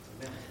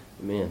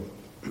Amen.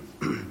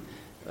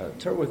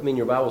 Turn with me in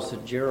your Bibles to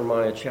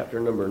Jeremiah chapter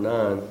number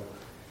 9.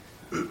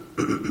 I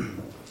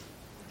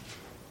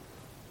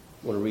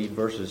want to read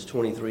verses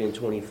 23 and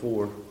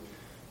 24.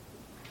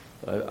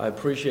 I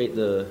appreciate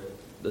the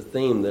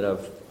theme that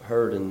I've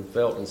heard and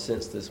felt and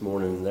sensed this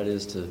morning, and that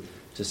is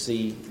to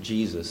see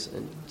Jesus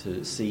and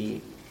to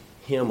see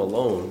Him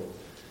alone,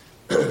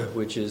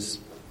 which is,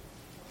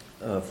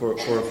 for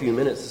a few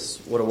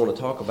minutes, what I want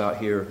to talk about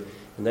here,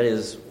 and that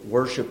is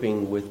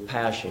worshiping with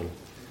passion.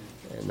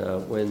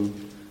 And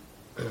when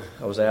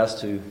I was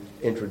asked to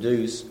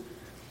introduce,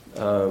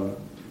 there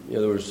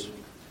was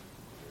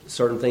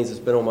certain things that's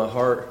been on my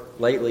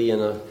heart lately,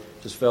 and I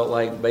just felt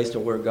like, based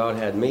on where God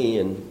had me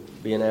and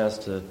being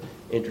asked to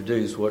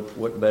introduce,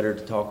 what better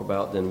to talk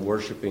about than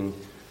worshiping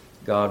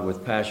God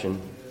with passion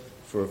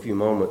for a few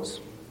moments.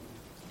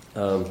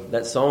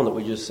 That song that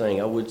we just sang,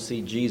 I Would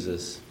See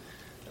Jesus,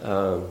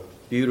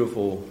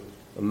 beautiful,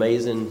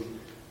 amazing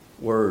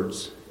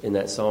words in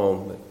that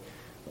song.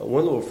 But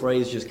one little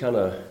phrase just kind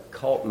of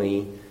caught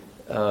me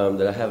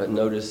that I haven't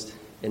noticed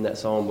in that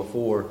song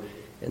before,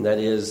 and that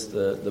is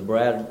the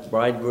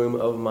bridegroom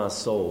of my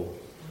soul.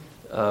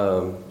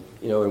 And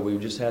we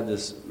just had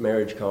this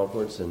marriage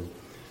conference, and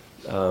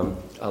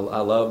I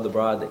love the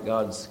bride that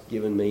God's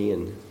given me,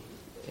 and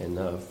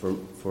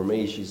for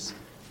me, she's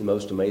the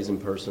most amazing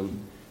person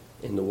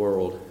in the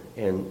world,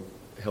 and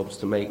helps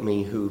to make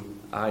me who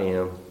I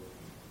am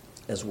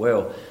as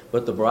well.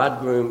 But the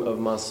bridegroom of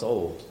my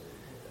soul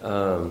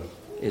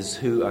is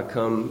who I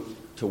come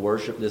to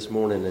worship this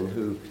morning, and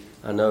who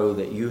I know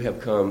that you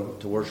have come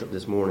to worship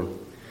this morning.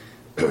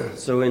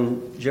 So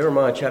in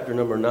Jeremiah chapter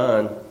number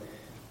 9,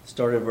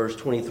 starting in verse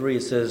 23,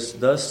 it says,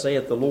 "Thus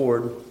saith the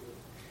Lord,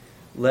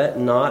 let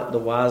not the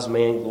wise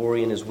man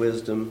glory in his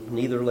wisdom,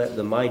 neither let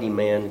the mighty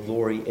man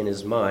glory in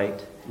his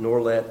might,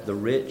 nor let the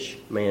rich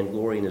man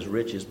glory in his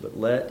riches, but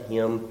let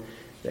him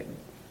that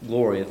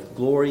glorieth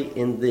glory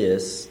in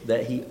this,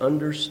 that he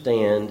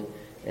understand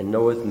and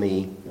knoweth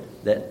me,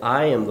 that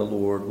I am the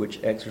Lord, which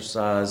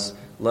exercise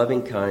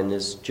loving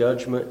kindness,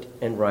 judgment,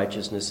 and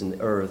righteousness in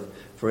the earth.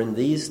 For in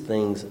these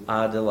things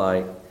I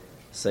delight,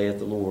 saith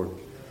the Lord."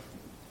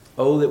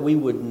 Oh, that we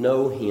would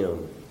know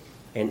Him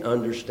and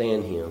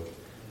understand Him.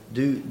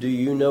 Do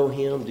you know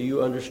Him? Do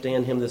you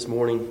understand Him this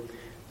morning?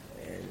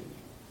 And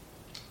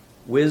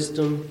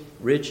wisdom,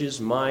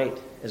 riches, might,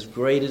 as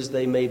great as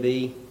they may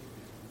be,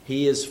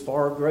 He is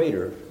far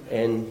greater,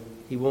 and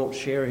He won't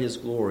share His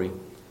glory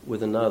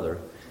with another.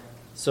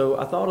 So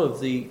I thought of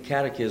the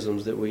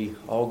catechisms that we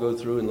all go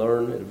through and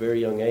learn at a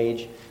very young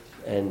age,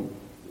 and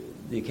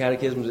the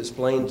catechisms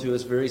explain to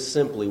us very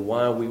simply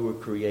why we were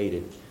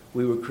created.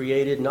 We were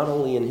created not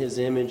only in His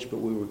image,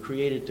 but we were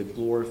created to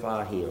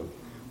glorify Him.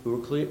 We were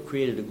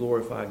created to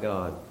glorify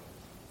God.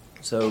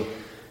 So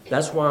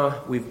that's why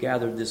we've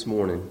gathered this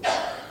morning.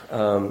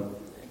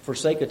 For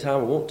sake of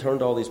time, I won't turn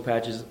to all these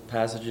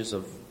passages.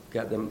 I've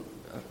got them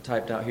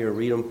typed out here.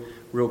 Read them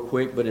real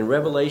quick. But in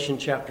Revelation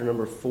chapter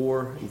number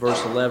 4,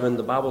 verse 11,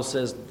 the Bible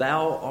says,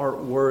 "Thou art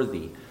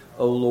worthy,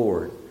 O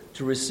Lord,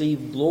 to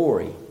receive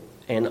glory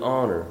and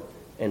honor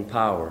and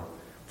power.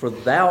 For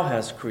Thou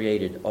hast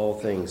created all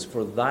things.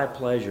 For Thy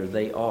pleasure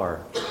they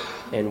are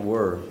and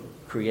were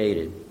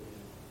created."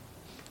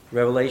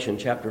 Revelation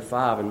chapter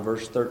 5 and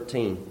verse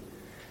 13,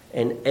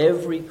 "And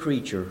every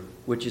creature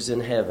which is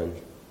in heaven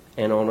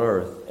and on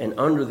earth and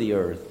under the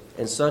earth,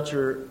 and such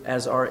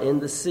as are in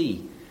the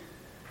sea,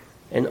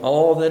 and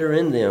all that are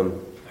in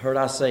them, heard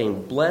I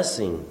saying,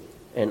 Blessing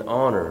and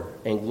honor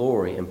and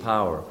glory and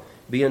power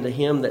be unto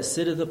Him that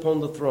sitteth upon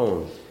the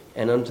throne,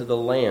 and unto the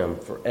Lamb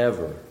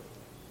forever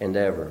and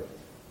ever."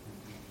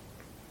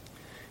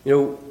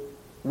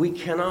 We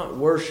cannot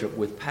worship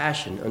with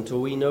passion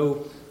until we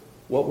know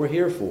what we're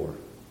here for.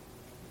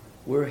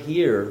 We're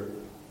here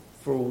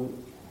for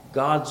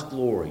God's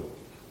glory.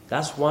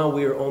 That's why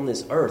we're on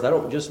this earth. I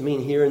don't just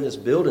mean here in this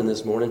building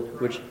this morning,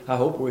 which I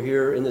hope we're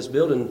here in this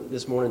building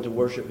this morning to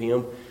worship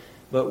Him,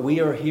 but we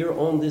are here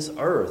on this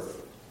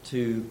earth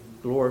to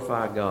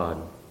glorify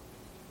God.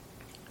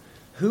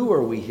 Who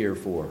are we here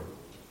for?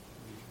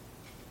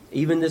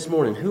 Even this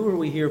morning, who are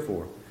we here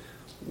for?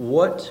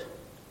 What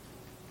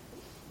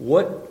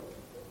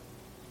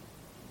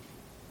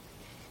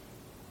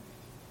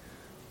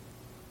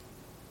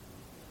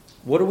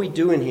are we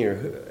doing here?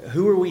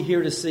 Who are we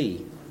here to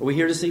see? Are we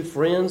here to see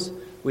friends? Are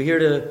we here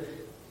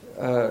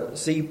to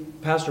see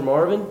Pastor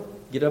Marvin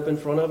get up in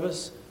front of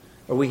us?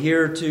 Are we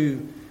here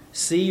to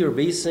see or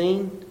be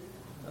seen?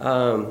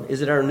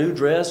 Is it our new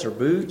dress or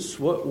boots?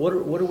 What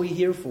are we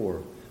here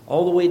for?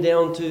 All the way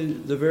down to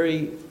the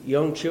very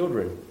young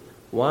children.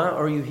 Why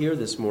are you here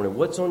this morning?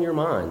 What's on your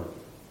mind?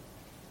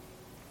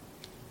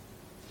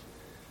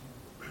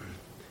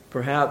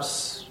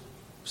 Perhaps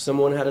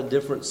someone had a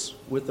difference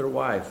with their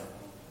wife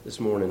this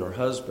morning, or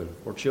husband,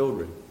 or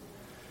children.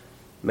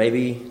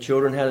 Maybe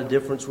children had a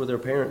difference with their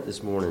parent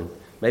this morning.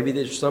 Maybe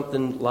there's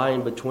something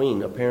lying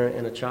between a parent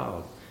and a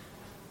child.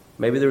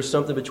 Maybe there's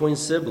something between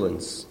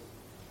siblings.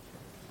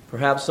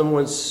 Perhaps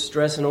someone's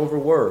stressing over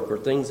work or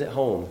things at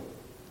home.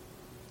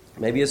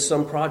 Maybe it's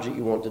some project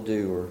you want to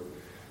do,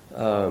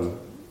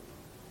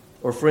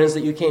 or friends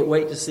that you can't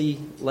wait to see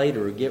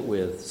later or get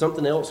with.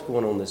 Something else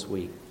going on this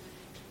week.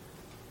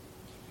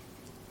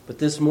 But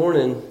this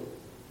morning,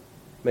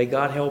 may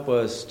God help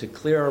us to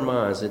clear our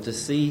minds and to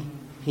see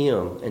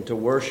Him and to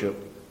worship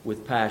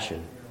with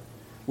passion.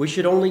 We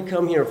should only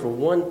come here for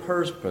one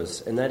purpose,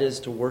 and that is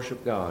to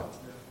worship God.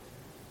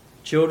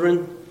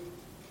 Children,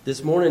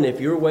 this morning, if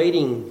you're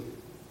waiting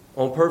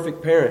on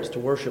perfect parents to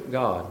worship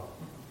God,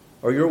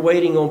 or you're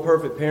waiting on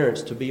perfect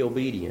parents to be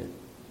obedient,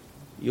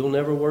 you'll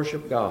never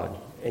worship God,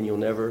 and you'll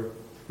never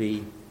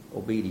be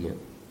obedient.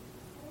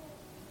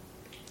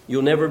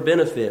 You'll never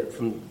benefit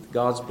from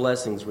God's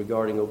blessings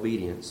regarding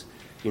obedience.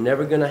 You're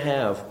never going to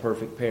have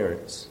perfect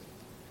parents.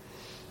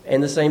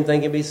 And the same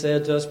thing can be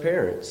said to us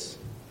parents.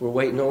 We're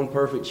waiting on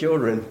perfect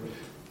children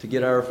to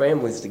get our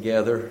families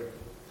together.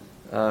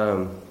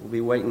 We'll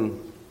be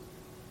waiting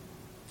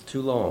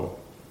too long.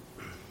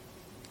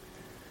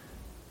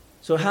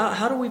 So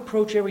how do we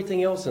approach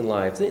everything else in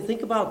life?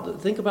 Think about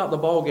the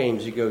ball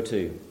games you go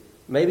to.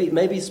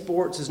 Maybe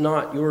sports is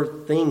not your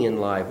thing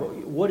in life.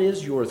 What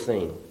is your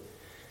thing?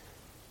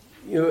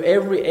 You know,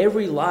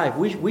 every life,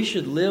 we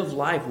should live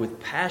life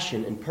with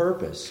passion and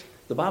purpose.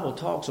 The Bible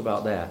talks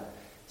about that. It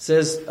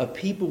says, a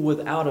people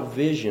without a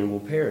vision will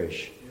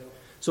perish.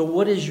 So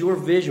what is your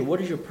vision?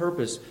 What is your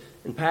purpose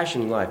and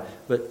passion in life?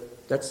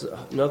 But that's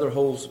another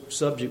whole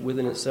subject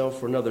within itself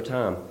for another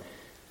time.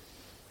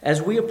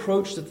 As we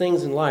approach the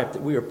things in life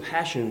that we are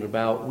passionate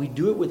about, we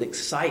do it with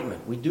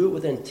excitement. We do it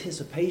with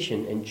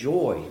anticipation and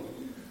joy.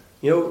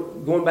 You know,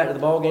 going back to the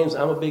ball games,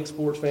 I'm a big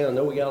sports fan. I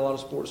know we got a lot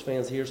of sports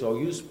fans here, so I'll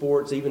use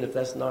sports even if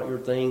that's not your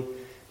thing.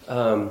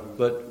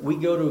 But we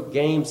go to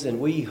games and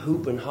we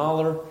hoop and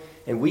holler,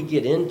 and we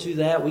get into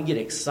that. We get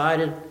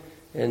excited.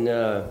 And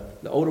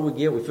the older we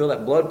get, we feel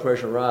that blood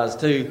pressure rise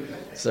too.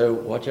 So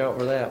watch out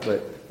for that.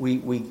 But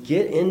we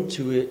get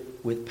into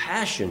it with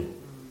passion.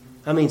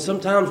 I mean,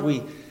 sometimes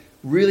we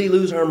really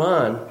lose our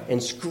mind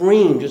and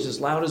scream just as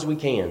loud as we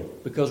can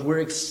because we're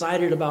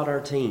excited about our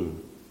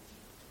team.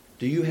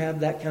 Do you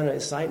have that kind of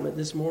excitement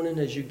this morning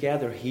as you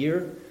gather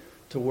here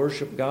to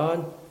worship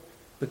God?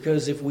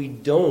 Because if we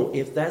don't,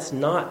 if that's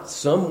not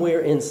somewhere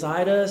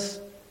inside us,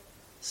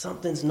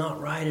 something's not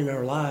right in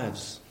our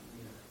lives.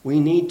 We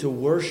need to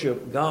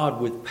worship God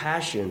with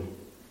passion.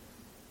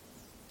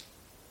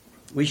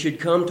 We should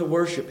come to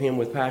worship Him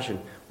with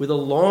passion, with a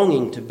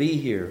longing to be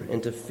here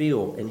and to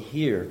feel and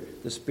hear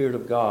the Spirit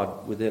of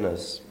God within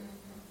us.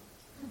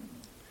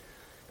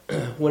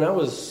 When I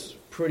was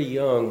pretty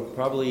young,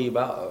 probably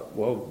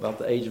about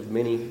the age of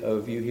many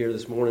of you here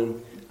this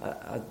morning,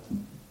 I'm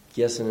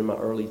guessing in my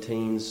early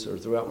teens or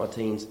throughout my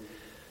teens,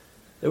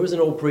 there was an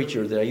old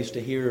preacher that I used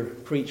to hear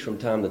preach from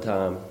time to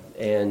time,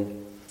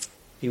 and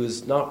he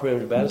was not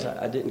Primitive Baptist.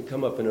 I didn't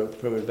come up in a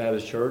Primitive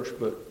Baptist church,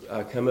 but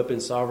I come up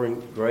in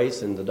sovereign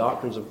grace and the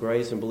doctrines of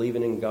grace and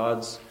believing in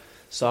God's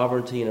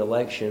sovereignty and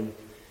election.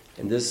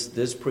 And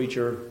this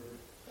preacher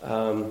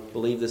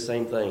believed the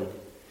same thing.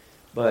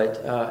 But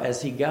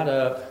as he got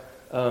up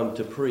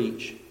to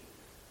preach,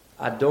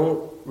 I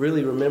don't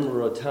really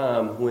remember a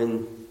time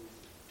when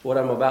what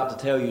I'm about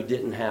to tell you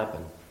didn't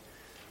happen.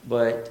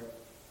 But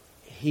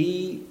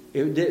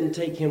it didn't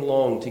take him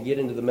long to get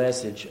into the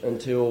message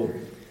until,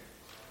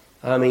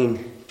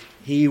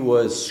 he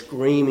was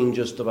screaming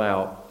just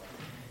about.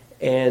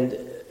 And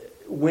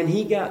when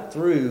he got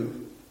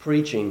through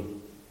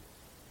preaching,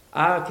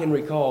 I can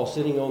recall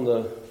sitting on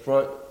the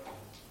front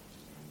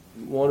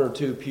one or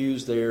two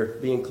pews there,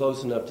 being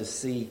close enough to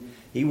see.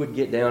 He would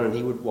get down and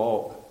he would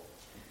walk.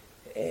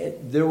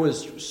 And there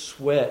was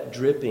sweat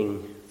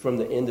dripping from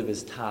the end of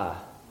his tie.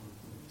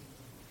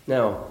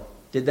 Now,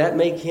 did that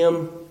make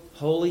him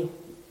holy?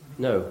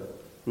 No,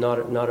 not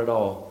at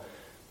all.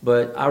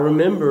 But I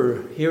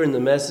remember hearing the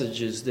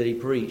messages that he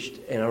preached,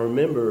 and I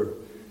remember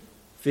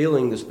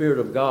feeling the Spirit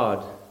of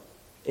God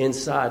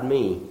inside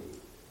me,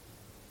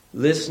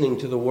 listening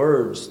to the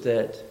words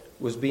that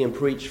was being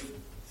preached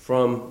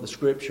from the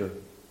Scripture.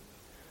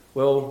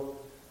 Well,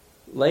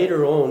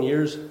 later on,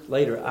 years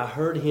later, I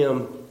heard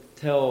him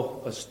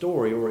tell a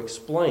story or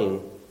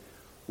explain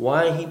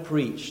why he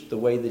preached the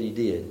way that he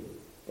did.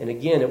 And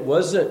again, it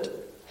wasn't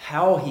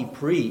how he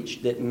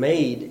preached that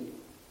made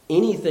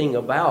anything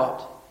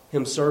about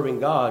him serving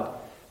God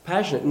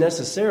passionate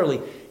necessarily.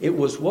 It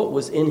was what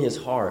was in his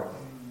heart.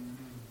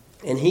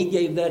 And he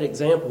gave that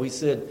example. He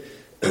said,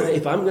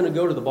 if I'm going to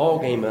go to the ball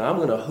game and I'm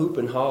going to hoop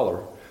and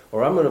holler,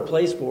 or I'm going to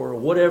play sport or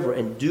whatever,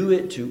 and do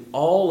it to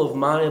all of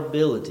my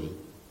ability,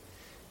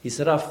 he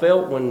said, I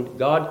felt when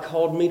God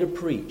called me to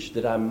preach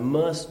that I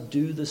must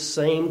do the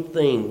same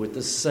thing with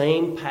the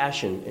same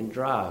passion and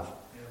drive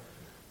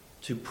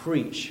to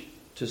preach,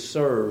 to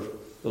serve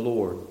the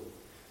Lord.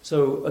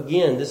 So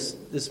again,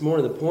 this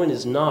morning, the point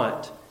is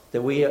not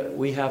that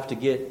we have to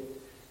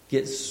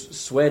get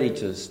sweaty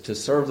to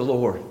serve the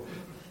Lord.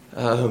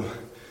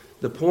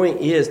 The point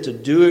is to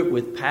do it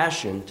with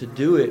passion, to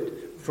do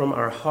it from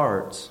our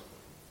hearts.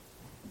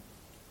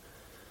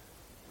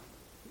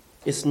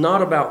 It's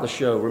not about the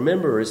show.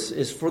 Remember,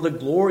 it's for the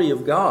glory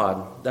of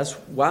God. That's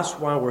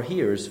why we're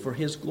here, is for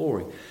His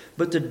glory.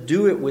 But to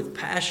do it with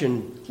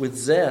passion, with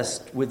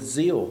zest, with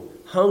zeal,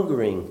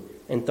 hungering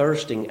and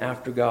thirsting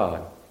after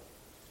God.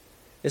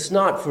 It's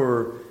not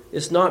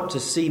to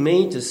see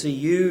me, to see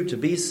you, to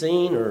be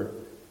seen or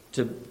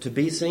to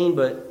be seen,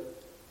 but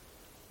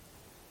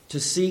to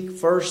seek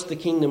first the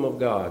kingdom of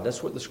God.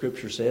 That's what the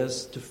Scripture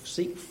says, to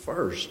seek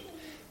first.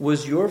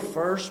 Was your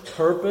first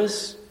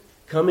purpose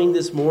coming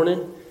this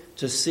morning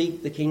to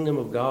seek the kingdom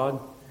of God,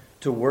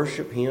 to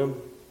worship Him?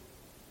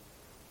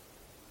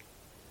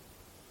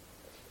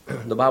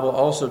 The Bible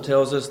also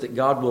tells us that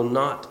God will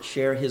not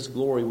share His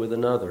glory with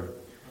another.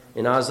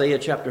 In Isaiah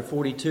chapter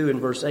 42 and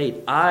verse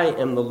 8, I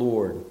am the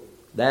Lord,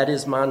 that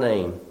is my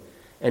name,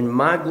 and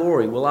my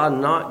glory will I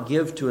not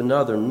give to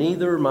another,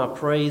 neither my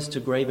praise to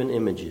graven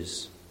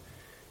images.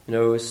 You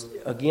know,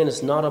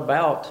 it's not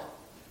about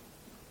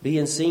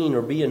being seen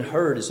or being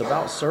heard. It's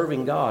about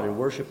serving God and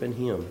worshiping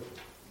Him.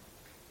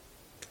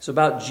 It's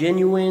about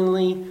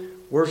genuinely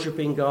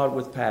worshiping God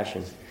with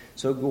passion.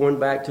 So going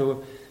back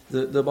to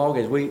the ball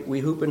games, we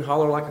hoop and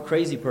holler like a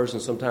crazy person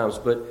sometimes,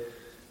 but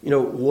you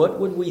know, what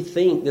would we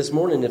think this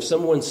morning if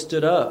someone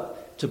stood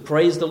up to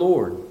praise the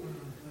Lord?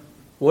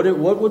 What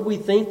would we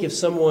think if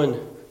someone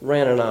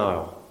ran an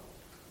aisle?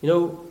 You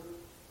know,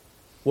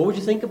 what would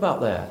you think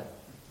about that?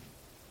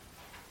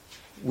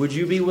 Would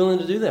you be willing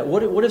to do that?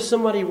 What if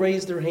somebody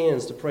raised their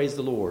hands to praise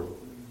the Lord?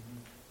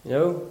 You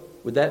know,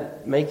 would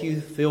that make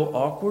you feel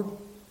awkward?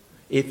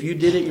 If you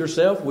did it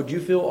yourself, would you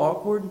feel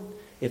awkward?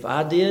 If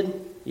I did,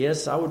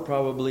 yes, I would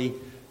probably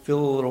feel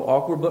a little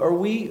awkward. But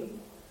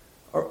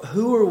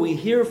who are we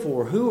here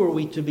for? Who are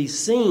we to be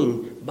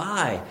seen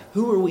by?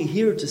 Who are we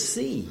here to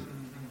see?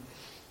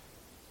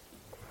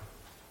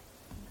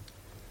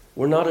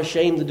 We're not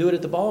ashamed to do it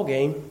at the ball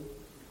game.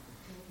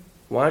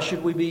 Why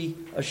should we be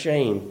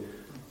ashamed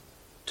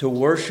to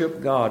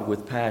worship God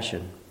with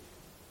passion?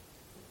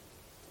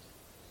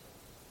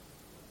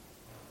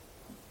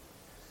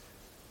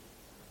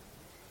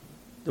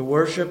 The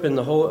worship and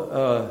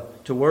our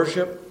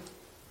worship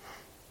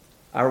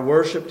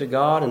to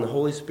God and the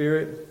Holy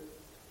Spirit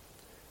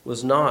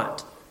was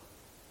not,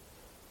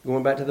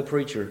 going back to the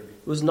preacher,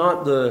 it was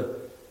not the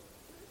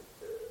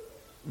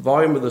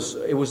volume of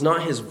it was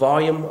not his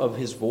volume of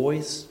his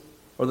voice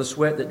or the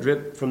sweat that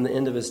dripped from the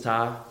end of his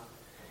tie.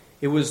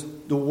 It was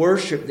the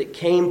worship that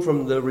came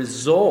from the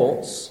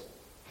results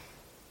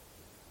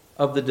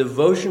of the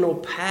devotional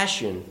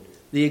passion,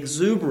 the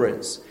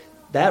exuberance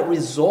that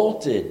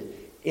resulted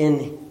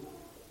in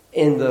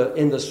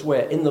the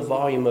sweat, in the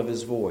volume of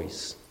his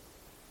voice.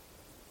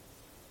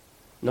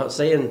 I'm not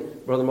saying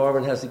Brother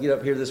Marvin has to get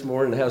up here this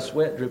morning and have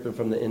sweat dripping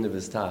from the end of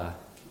his tie.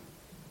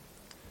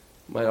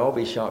 Might all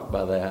be shocked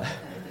by that.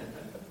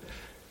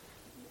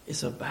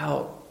 It's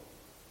about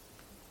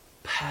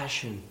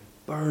passion,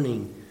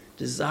 burning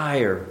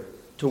desire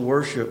to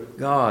worship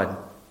God.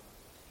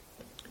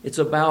 It's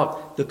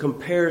about the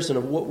comparison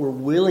of what we're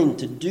willing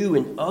to do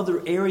in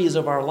other areas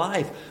of our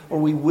life. Are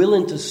we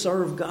willing to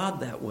serve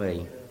God that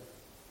way?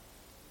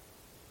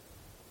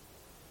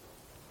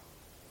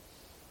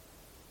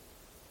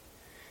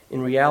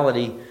 In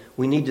reality,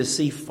 we need to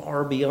see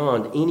far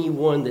beyond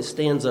anyone that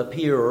stands up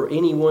here or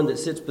anyone that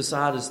sits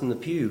beside us in the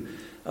pew.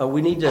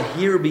 We need to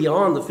hear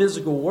beyond the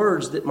physical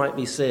words that might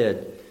be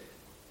said.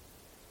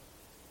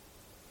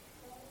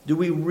 Do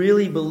we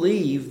really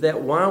believe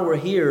that while we're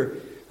here,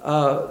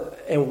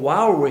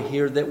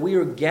 that we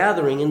are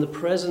gathering in the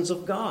presence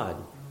of God?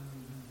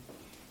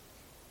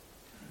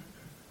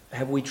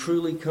 Have we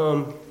truly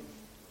come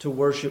to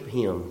worship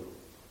Him?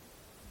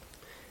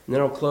 And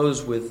then I'll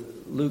close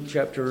with Luke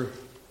chapter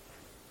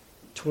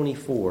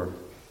 24.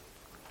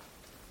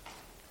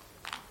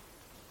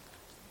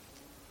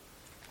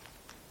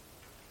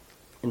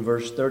 In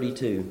verse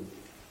 32.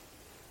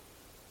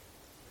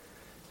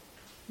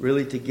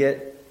 Really, to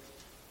get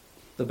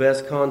the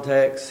best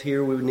context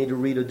here, we would need to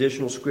read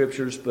additional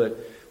scriptures, but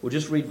we'll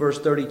just read verse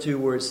 32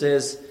 where it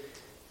says,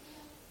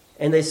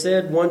 "And they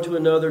said one to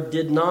another,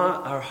 'Did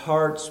not our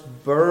hearts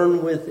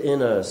burn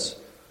within us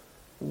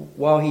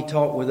while He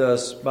talked with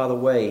us by the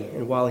way,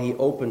 and while He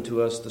opened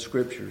to us the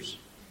scriptures?'"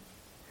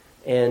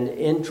 And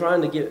in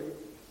trying to get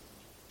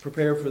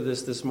prepared for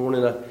this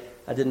morning,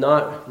 I did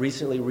not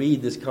recently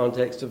read this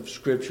context of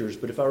scriptures,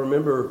 but if I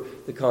remember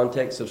the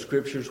context of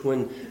scriptures,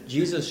 when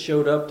Jesus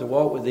showed up to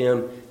walk with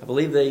them, I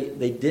believe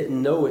they didn't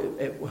know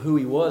who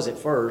He was at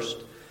first.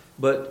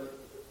 But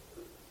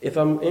if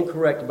I'm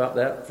incorrect about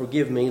that,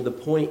 forgive me. The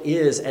point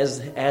is,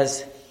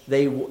 as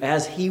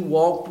He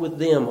walked with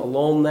them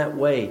along that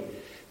way,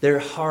 their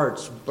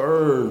hearts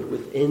burned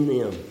within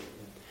them.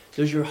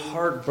 Does your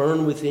heart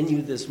burn within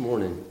you this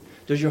morning?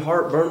 Does your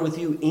heart burn with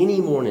you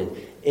any morning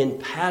in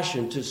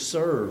passion to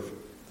serve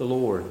the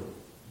Lord?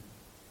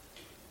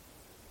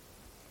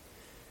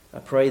 I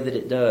pray that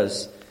it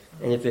does.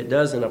 And if it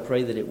doesn't, I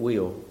pray that it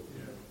will.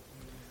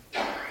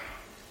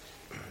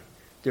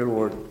 Dear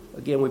Lord,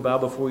 again, we bow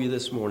before You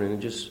this morning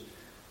and just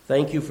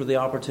thank you for the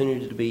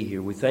opportunity to be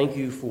here. We thank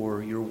you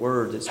for your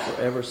word that's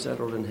forever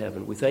settled in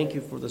heaven. We thank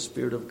you for the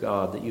Spirit of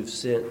God that you've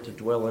sent to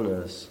dwell in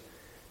us,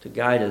 to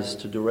guide us,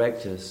 to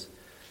direct us,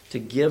 to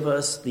give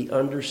us the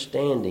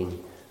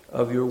understanding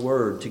of your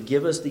word, to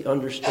give us the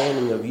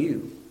understanding of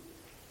you.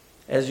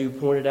 As you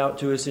pointed out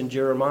to us in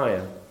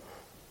Jeremiah,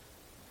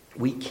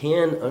 we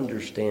can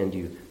understand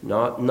you.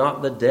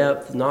 Not the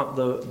depth, not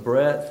the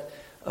breadth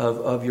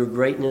of your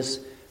greatness,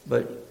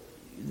 but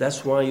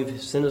that's why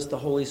you've sent us the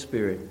Holy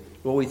Spirit.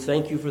 Lord, we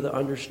thank you for the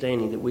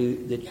understanding that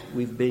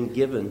we've been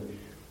given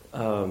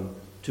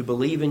to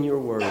believe in your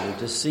word and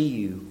to see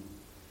you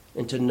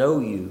and to know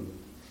you.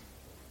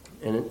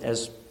 And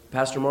as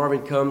Pastor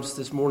Marvin comes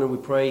this morning, we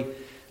pray,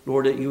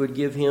 Lord, that you would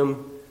give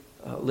him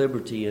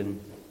liberty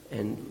and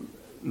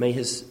may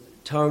his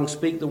tongue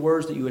speak the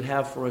words that you would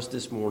have for us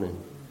this morning.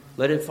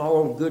 Let it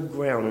fall on good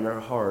ground in our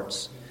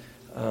hearts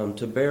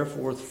to bear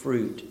forth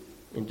fruit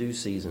in due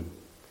season.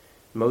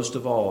 Most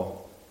of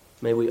all,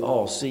 may we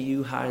all see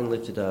you high and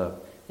lifted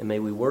up, and may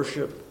we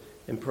worship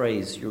and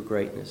praise your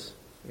greatness.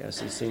 We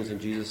ask these things in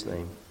Jesus'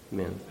 name.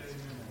 Amen.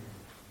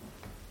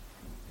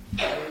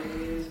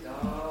 Praise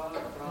God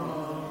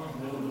from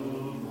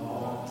whom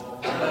all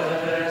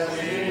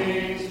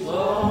blessings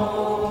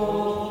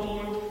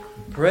flow.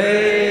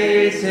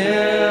 Praise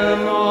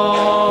him,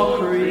 all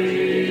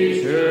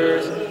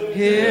creatures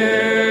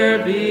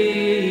here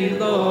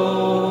below.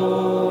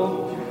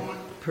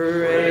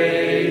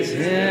 Praise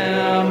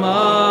him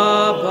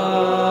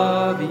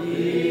above,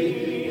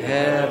 ye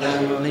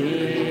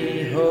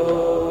heavenly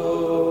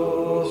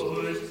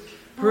hosts.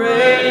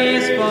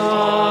 Praise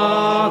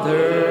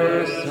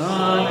Father,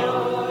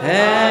 Son,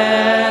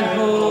 and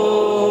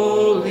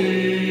Holy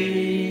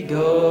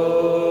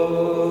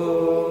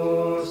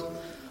Ghost.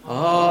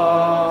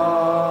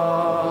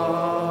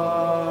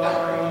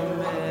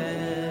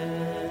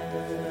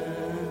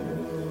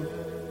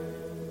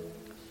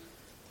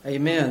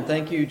 Amen.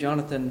 Thank you,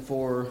 Jonathan,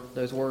 for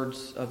those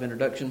words of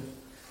introduction.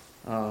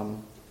 I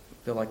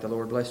feel like the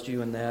Lord blessed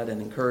you in that and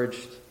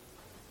encouraged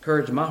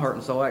my heart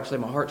and soul. Actually,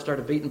 my heart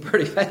started beating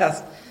pretty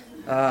fast.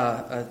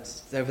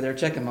 It's over there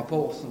checking my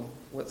pulse and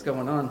what's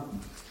going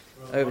on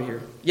over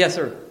here. Yes,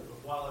 sir.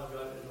 While I've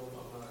got it on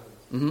my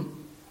mind,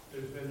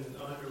 there's been an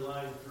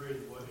underlying thread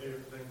of what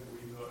everything that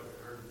we've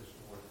heard this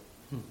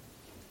morning.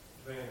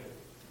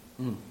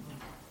 Vanity.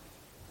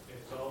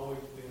 It's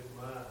always been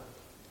my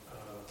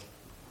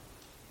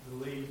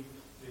belief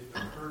that the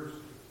curse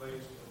that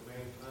placed on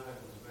mankind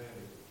was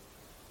vanity.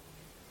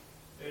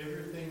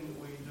 Everything that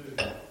we do,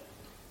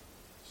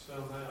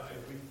 somehow,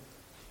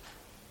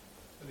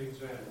 an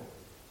example.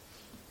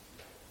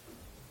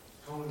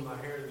 Combing my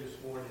hair this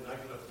morning, I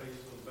got a face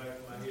on the back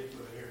of my head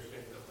with a hair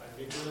sticking up. I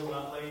didn't know I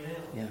lay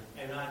down,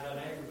 and I got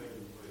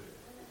aggravated with it.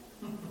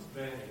 It's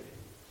vanity.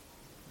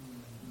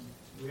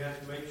 We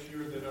have to make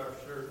sure that our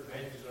shirt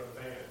matches our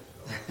pants,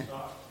 our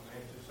socks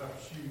matches our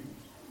shoes.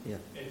 Yeah.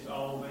 It's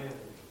all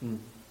vanity. And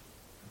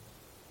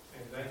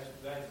that's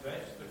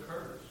the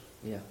curse.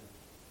 Yeah.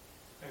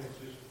 And it's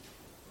just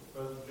what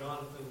Brother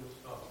Jonathan was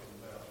talking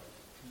about.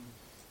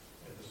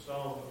 And the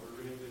psalm that we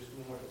read this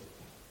morning.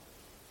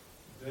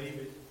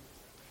 David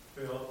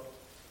felt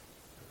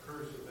the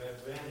curse of that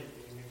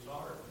vanity in his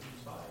heart and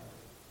inside.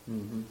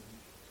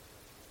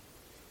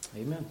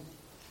 Amen.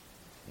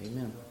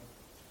 Amen.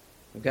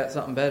 We've got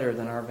something better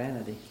than our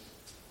vanity.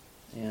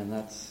 And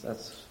that's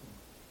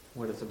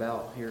what it's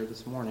about here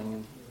this morning.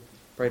 And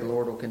pray the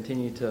Lord will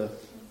continue to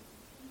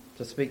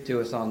speak to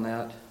us on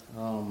that.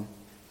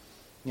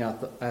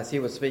 As he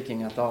was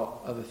speaking, I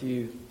thought of a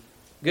few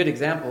good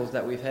examples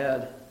that we've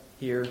had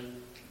here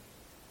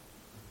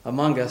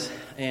among us.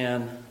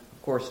 And,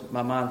 of course,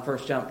 my mind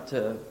first jumped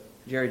to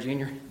Jerry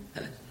Jr.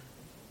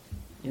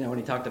 When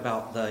he talked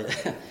about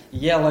the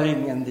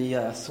yelling and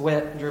the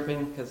sweat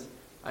dripping. Because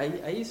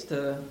I used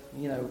to,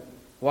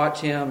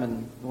 watch him,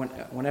 and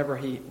whenever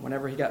he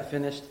got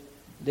finished,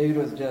 dude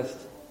was just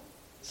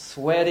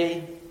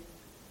sweaty.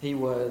 He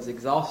was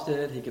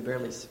exhausted. He could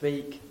barely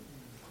speak.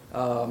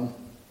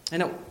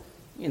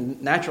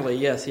 Naturally,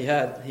 yes, he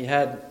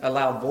had a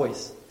loud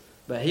voice,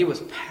 but he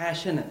was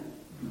passionate,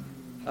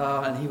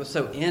 and he was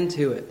so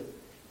into it.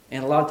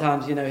 And a lot of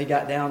times, he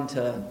got down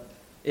to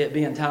it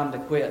being time to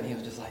quit, and he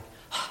was just like,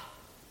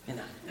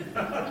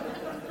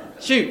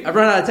 shoot, I've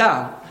run out of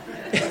time.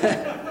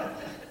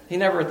 He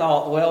never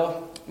thought,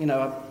 well,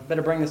 I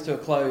better bring this to a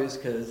close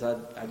because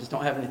I just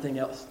don't have anything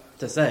else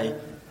to say.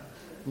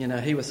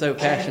 He was so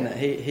passionate.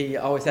 He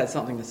always had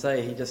something to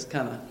say. He just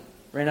kind of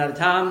ran out of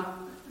time,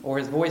 or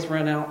his voice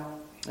ran out.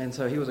 And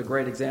so he was a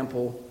great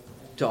example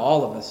to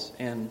all of us.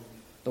 And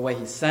the way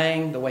he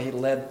sang, the way he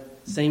led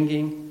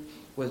singing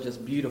was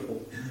just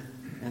beautiful.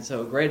 And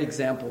so a great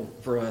example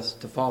for us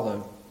to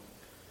follow.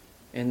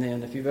 And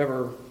then if you've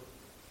ever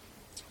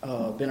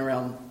been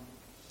around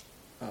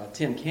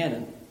Tim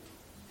Cannon,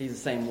 he's the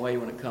same way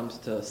when it comes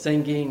to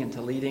singing and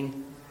to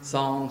leading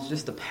songs.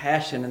 Just the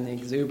passion and the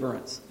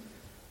exuberance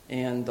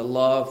and the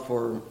love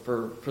for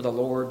the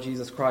Lord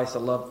Jesus Christ, the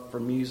love for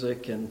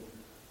music. And,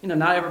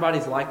 not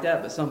everybody's like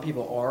that, but some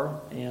people are.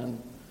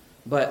 And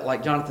But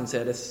like Jonathan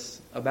said,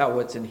 it's about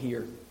what's in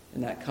here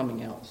and that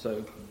coming out.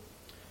 So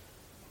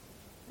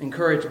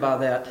encouraged by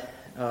that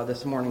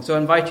this morning. So I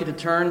invite you to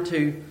turn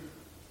to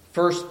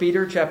 1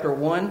 Peter chapter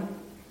 1.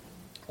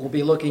 We'll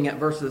be looking at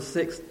verses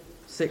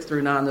 6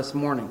 through 9 this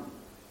morning.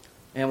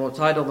 And we'll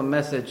title the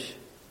message,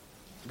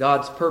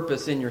 God's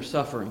Purpose in Your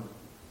Suffering.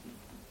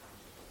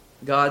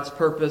 God's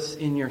Purpose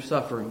in Your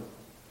Suffering.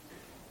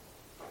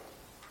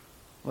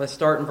 Let's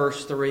start in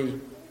verse 3.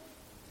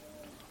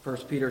 1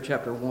 Peter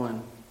chapter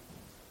 1.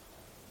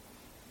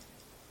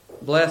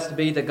 Blessed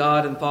be the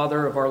God and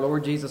Father of our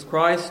Lord Jesus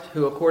Christ,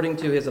 who according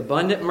to His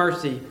abundant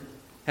mercy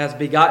has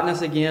begotten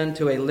us again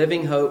to a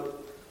living hope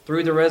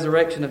through the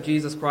resurrection of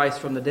Jesus Christ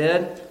from the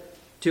dead,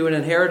 to an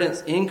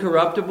inheritance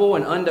incorruptible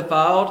and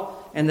undefiled,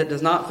 and that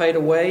does not fade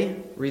away,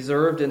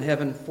 reserved in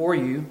heaven for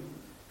you,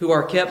 who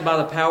are kept by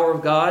the power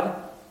of God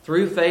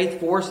through faith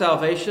for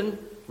salvation,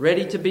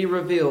 ready to be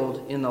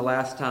revealed in the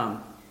last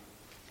time.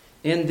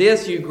 In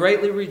this you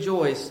greatly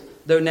rejoice,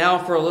 though now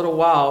for a little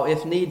while,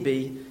 if need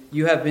be,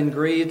 you have been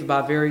grieved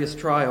by various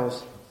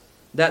trials,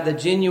 that the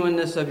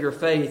genuineness of your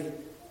faith,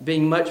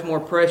 being much more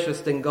precious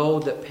than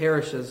gold that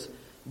perishes,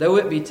 though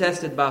it be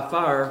tested by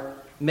fire,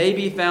 may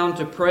be found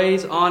to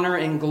praise, honor,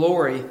 and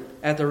glory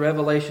at the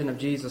revelation of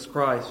Jesus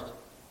Christ,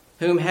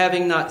 whom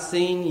having not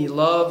seen ye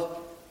love,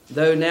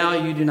 though now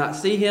you do not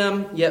see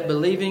Him, yet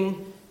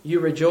believing you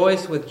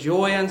rejoice with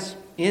joy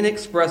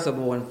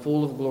inexpressible and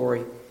full of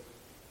glory,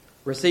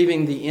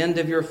 receiving the end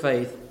of your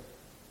faith,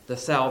 the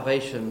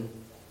salvation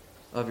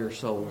of your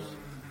souls.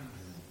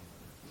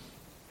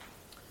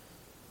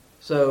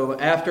 So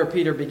after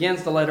Peter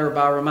begins the letter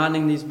by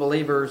reminding these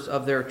believers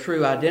of their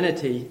true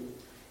identity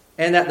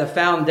and that the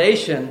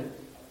foundation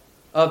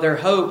of their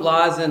hope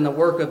lies in the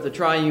work of the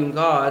triune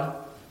God,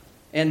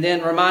 and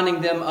then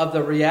reminding them of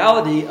the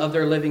reality of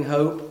their living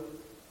hope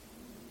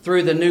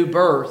through the new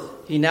birth,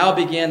 he now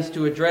begins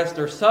to address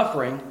their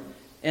suffering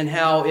and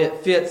how it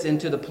fits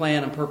into the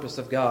plan and purpose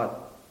of God.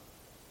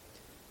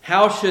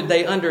 How should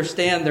they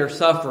understand their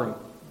suffering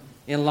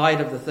in light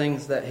of the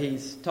things that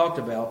he's talked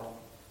about?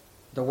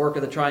 The work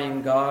of the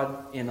triune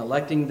God in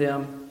electing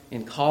them,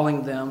 in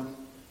calling them,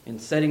 in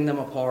setting them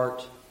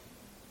apart,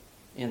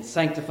 in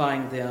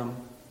sanctifying them,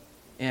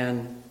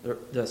 and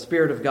the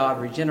Spirit of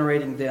God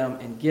regenerating them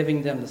and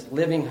giving them this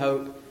living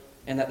hope,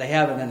 and that they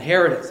have an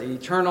inheritance, an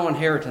eternal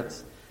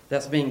inheritance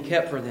that's being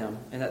kept for them,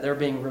 and that they're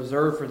being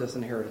reserved for this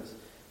inheritance.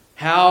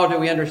 How do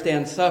we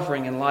understand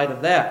suffering in light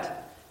of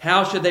that?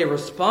 How should they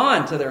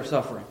respond to their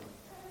suffering?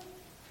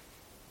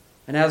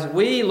 And as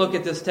we look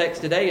at this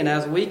text today, and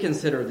as we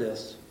consider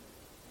this,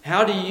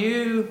 how do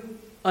you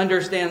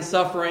understand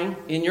suffering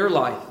in your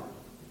life?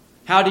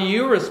 How do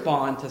you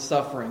respond to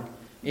suffering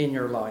in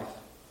your life?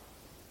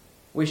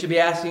 We should be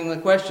asking the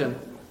question,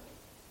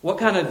 what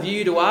kind of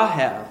view do I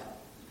have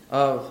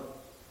of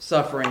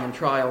suffering and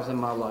trials in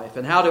my life?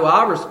 And how do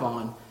I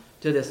respond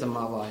to this in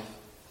my life?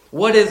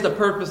 What is the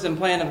purpose and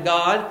plan of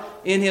God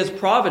in His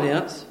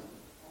providence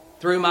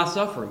through my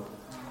suffering?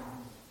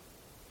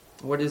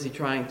 What is He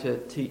trying to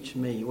teach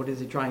me? What is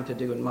He trying to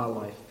do in my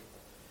life?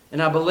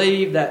 And I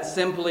believe that,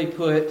 simply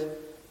put,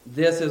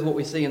 this is what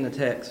we see in the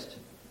text.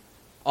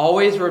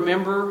 Always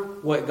remember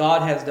what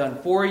God has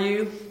done for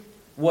you,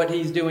 what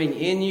He's doing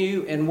in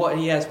you, and what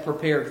He has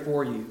prepared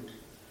for you.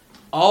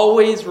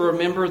 Always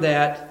remember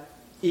that,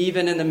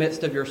 even in the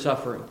midst of your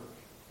suffering.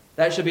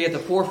 That should be at the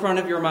forefront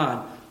of your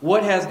mind.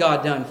 What has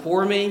God done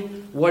for me?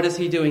 What is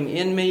He doing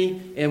in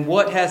me? And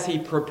what has He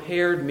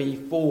prepared me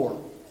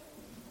for?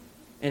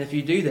 And if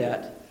you do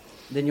that,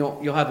 then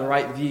you'll have the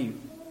right view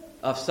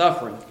of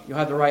suffering. You'll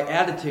have the right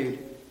attitude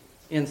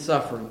in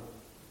suffering.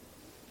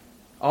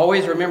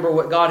 Always remember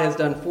what God has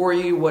done for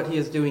you, what He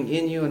is doing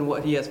in you, and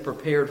what He has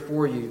prepared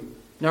for you.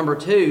 Number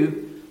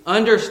 2,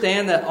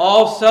 understand that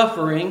all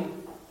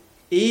suffering,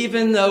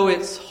 even though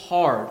it's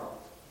hard,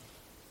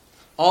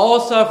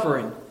 all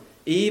suffering,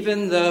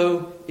 even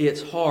though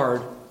it's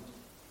hard,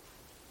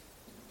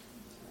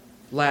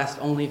 lasts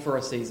only for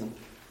a season.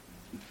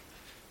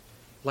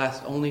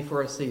 Lasts only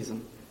for a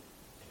season.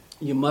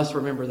 You must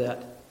remember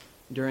that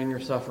during your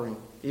suffering.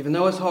 Even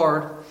though it's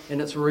hard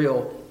and it's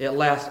real, it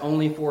lasts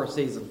only for a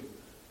season.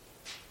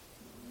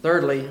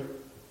 Thirdly,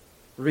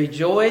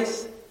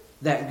 rejoice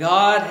that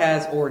God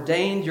has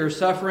ordained your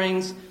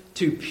sufferings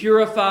to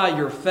purify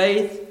your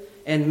faith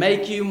and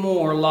make you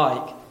more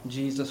like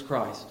Jesus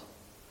Christ.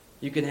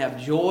 You can have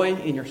joy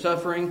in your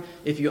suffering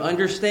if you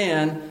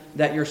understand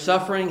that your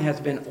suffering has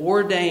been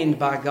ordained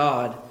by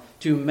God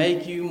to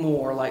make you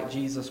more like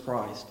Jesus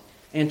Christ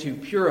and to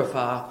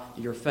purify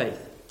your faith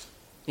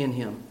in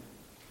Him.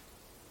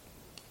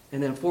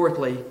 And then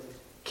fourthly,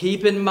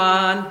 keep in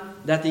mind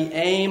that the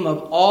aim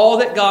of all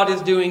that God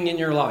is doing in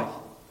your life,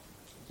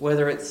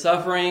 whether it's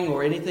suffering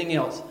or anything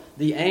else,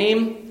 the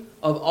aim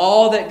of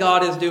all that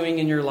God is doing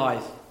in your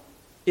life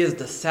is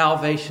the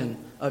salvation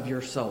of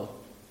your soul.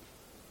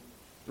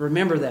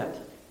 Remember that.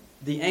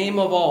 The aim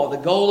of all, the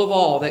goal of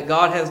all that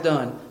God has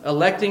done,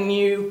 electing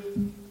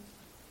you,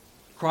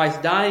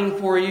 Christ dying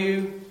for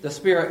you, the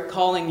Spirit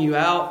calling you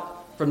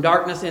out from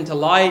darkness into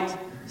light,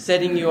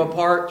 setting you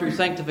apart through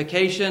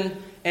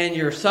sanctification, and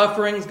your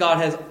sufferings. God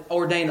has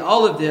ordained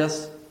all of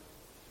this.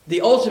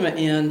 The ultimate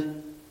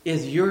end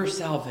is your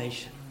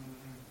salvation,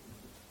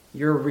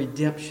 your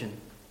redemption,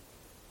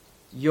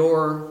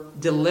 your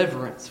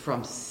deliverance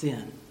from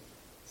sin's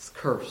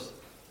curse.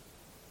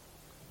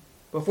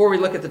 Before we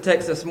look at the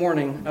text this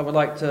morning, I would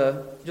like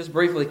to just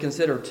briefly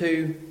consider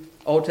two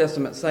Old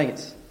Testament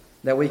saints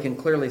that we can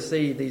clearly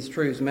see these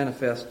truths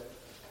manifest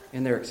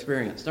in their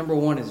experience. Number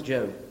one is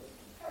Job.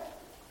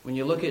 When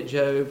you look at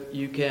Job,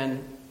 you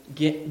can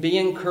be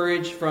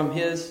encouraged from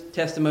his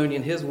testimony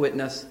and his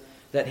witness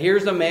that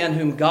here's a man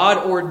whom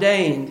God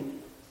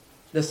ordained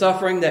the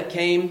suffering that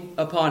came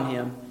upon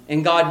him.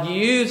 And God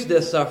used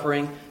this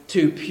suffering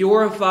to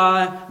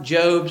purify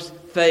Job's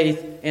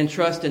faith and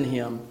trust in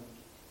him.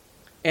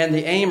 And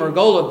the aim or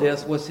goal of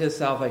this was his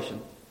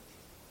salvation.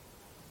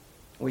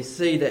 We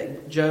see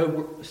that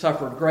Job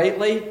suffered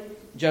greatly.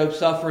 Job's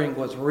suffering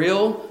was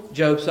real.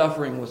 Job's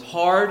suffering was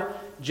hard.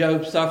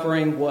 Job's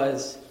suffering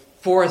was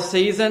for a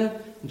season.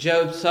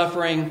 Job's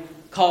suffering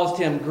caused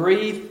him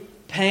grief,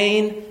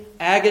 pain,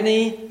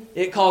 agony.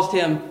 It caused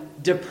him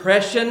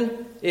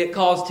depression. It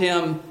caused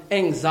him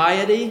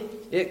anxiety.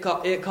 It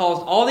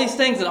caused all these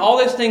things, and all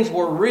those things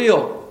were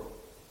real.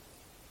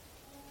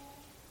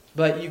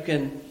 But you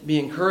can be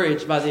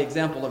encouraged by the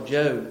example of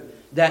Job,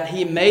 that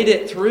he made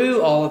it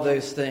through all of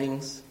those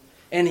things,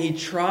 and he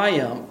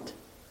triumphed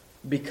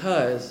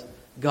because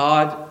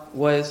God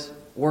was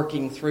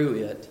working through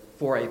it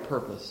for a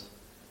purpose.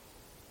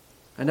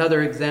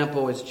 Another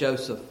example is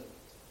Joseph,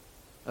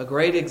 a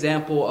great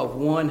example of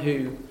one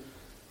who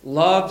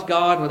loved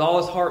God with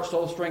all his heart,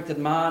 soul, strength,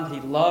 and mind.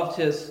 He loved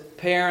his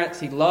parents.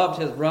 He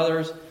loved his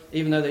brothers,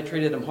 even though they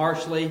treated him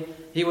harshly.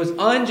 He was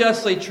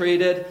unjustly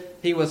treated.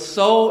 He was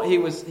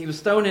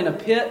thrown in a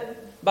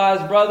pit by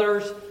his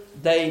brothers.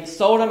 They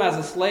sold him as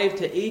a slave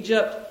to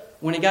Egypt.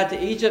 When he got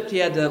to Egypt, he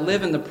had to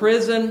live in the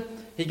prison.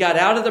 He got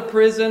out of the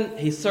prison.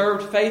 He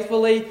served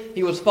faithfully.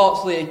 He was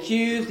falsely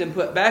accused and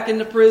put back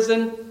into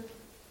prison.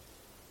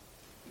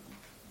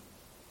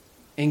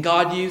 And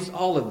God used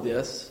all of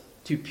this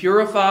to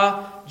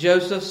purify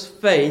Joseph's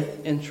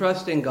faith and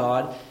trust in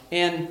God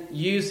and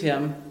use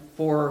him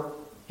for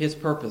his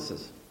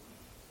purposes.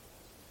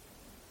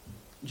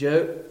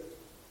 Job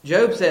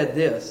said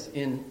this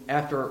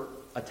after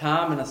a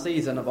time and a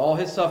season of all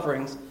his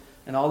sufferings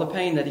and all the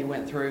pain that he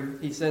went through.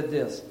 He said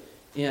this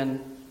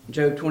in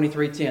Job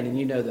 23:10, and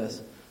you know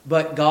this.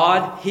 But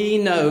God, He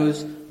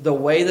knows the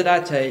way that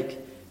I take.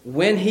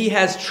 When He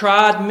has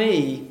tried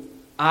me,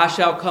 I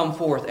shall come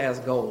forth as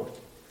gold.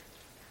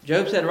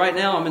 Job said, right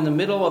now I'm in the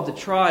middle of the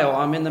trial.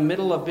 I'm in the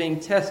middle of being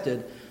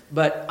tested.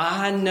 But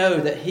I know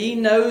that He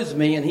knows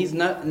me, and He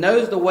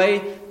knows the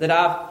way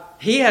that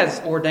He has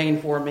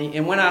ordained for me.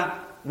 And when I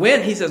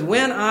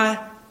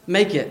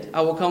make it,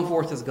 I will come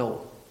forth as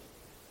gold.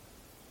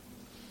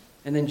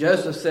 And then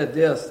Joseph said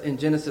this in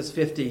Genesis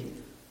 50,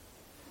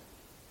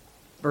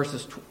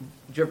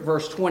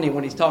 verse 20,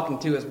 when he's talking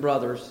to his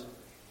brothers,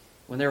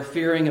 when they're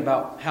fearing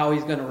about how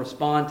he's going to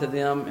respond to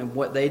them and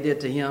what they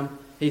did to him.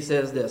 He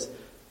says this,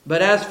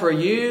 but as for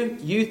you,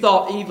 you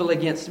thought evil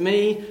against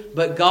me,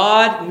 but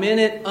God meant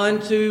it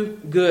unto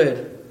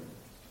good,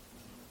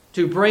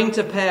 to bring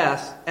to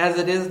pass, as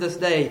it is this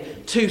day,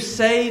 to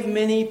save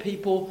many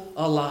people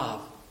alive.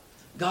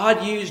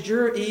 God used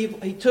your evil.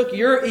 He took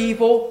your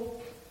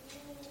evil,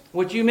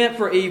 what you meant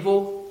for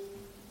evil.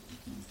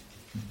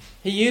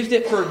 He used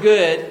it for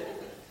good.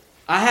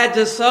 I had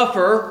to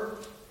suffer.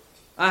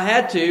 I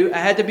had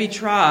to be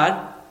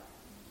tried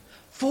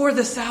for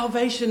the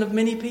salvation of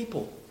many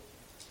people.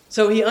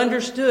 So he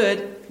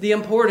understood the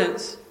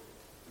importance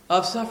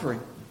of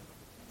suffering.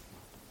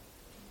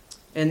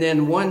 And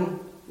then one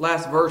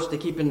last verse to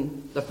keep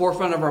in the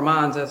forefront of our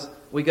minds as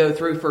we go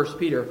through 1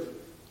 Peter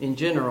in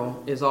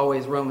general is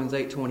always Romans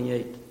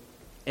 8:28.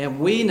 And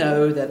we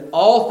know that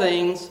all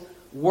things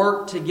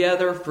work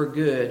together for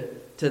good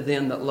to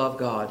them that love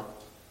God,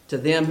 to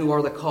them who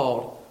are the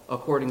called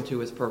according to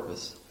His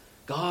purpose.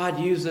 God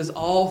uses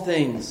all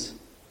things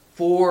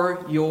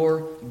for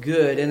your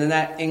good, and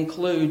that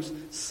includes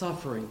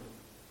suffering.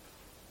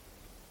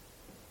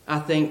 I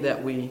think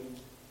that we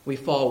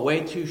fall way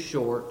too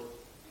short,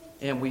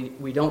 and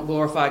we don't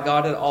glorify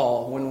God at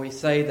all when we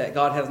say that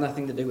God has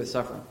nothing to do with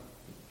suffering.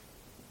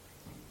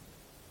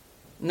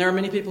 And there are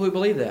many people who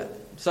believe that.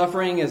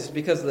 Suffering is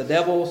because of the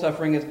devil.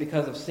 Suffering is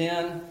because of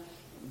sin.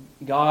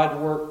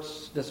 God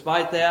works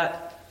despite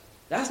that.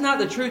 That's not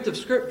the truth of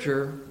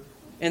Scripture.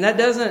 And that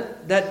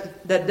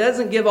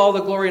doesn't give all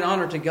the glory and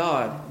honor to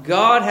God.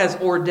 God has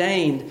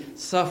ordained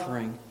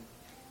suffering.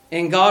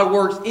 And God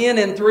works in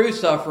and through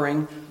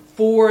suffering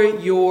for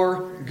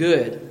your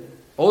good.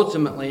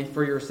 Ultimately,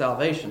 for your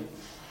salvation.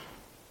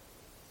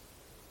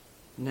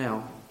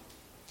 Now,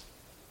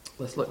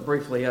 let's look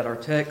briefly at our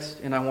text.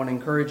 And I want to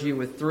encourage you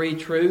with 3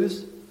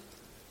 truths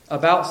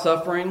about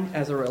suffering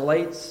as it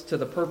relates to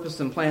the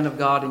purpose and plan of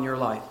God in your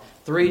life.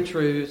 3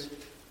 truths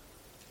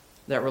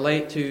that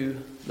relate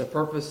to the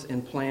purpose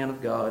and plan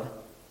of God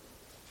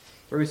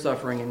through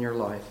suffering in your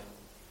life.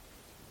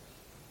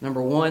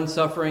 Number one,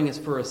 suffering is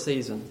for a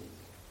season.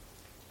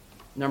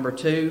 Number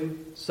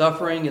two,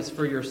 suffering is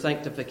for your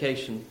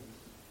sanctification.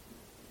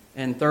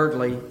 And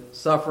thirdly,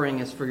 suffering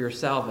is for your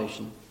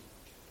salvation.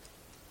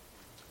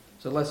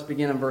 So let's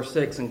begin in verse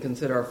 6 and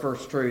consider our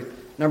first truth.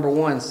 Number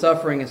one,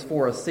 suffering is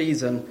for a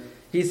season.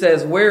 He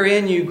says,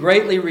 wherein you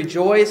greatly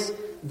rejoice,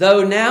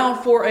 though now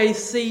for a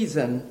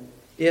season,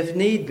 if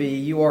need be,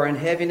 you are in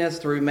heaviness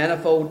through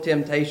manifold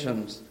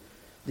temptations.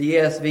 The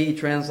ESV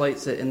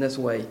translates it in this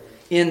way.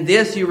 In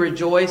this you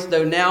rejoice,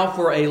 though now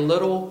for a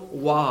little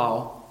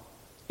while,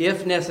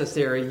 if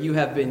necessary, you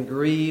have been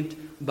grieved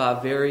by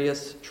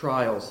various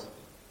trials.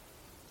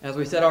 As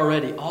we said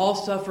already, all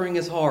suffering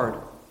is hard.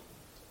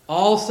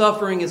 All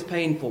suffering is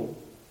painful.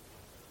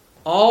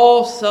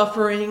 All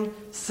suffering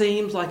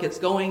seems like it's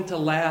going to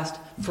last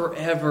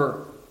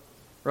forever.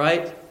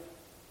 Right?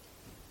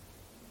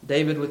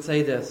 David would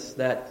say this,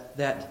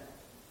 that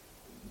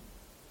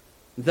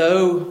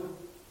though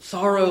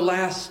sorrow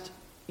lasts,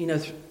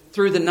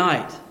 through the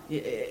night,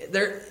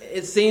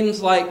 it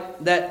seems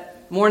like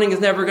that morning is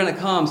never going to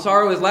come.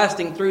 Sorrow is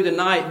lasting through the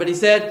night. But he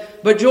said,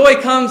 but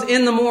joy comes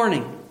in the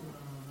morning.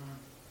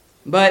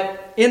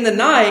 But in the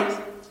night,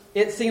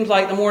 it seems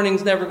like the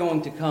morning's never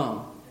going to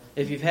come.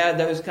 If you've had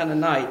those kind of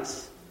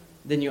nights,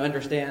 then you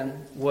understand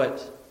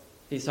what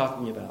he's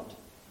talking about.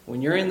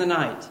 When you're in the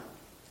night,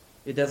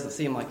 it doesn't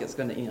seem like it's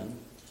going to end.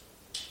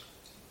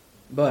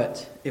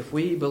 But if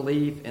we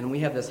believe and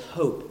we have this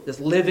hope, this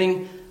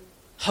living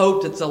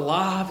hope that's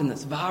alive and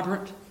that's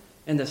vibrant,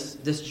 and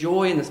this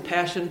joy and this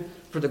passion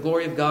for the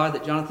glory of God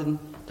that Jonathan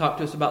talked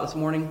to us about this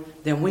morning,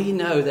 then we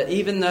know that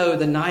even though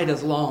the night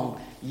is long,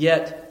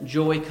 yet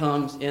joy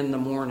comes in the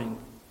morning.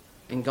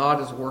 And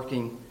God is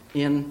working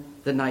in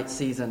the night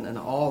season and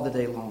all the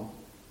day long.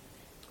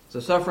 So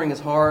suffering is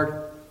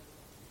hard.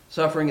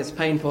 Suffering is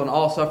painful. And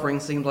all suffering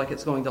seems like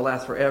it's going to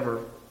last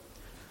forever.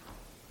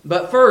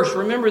 But first,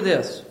 remember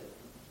this.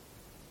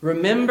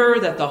 Remember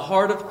that the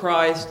heart of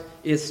Christ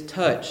is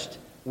touched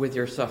with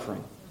your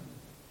suffering.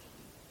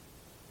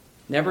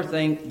 Never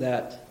think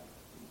that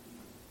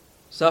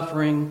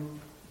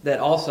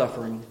all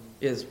suffering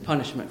is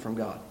punishment from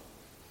God.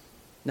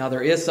 Now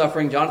there is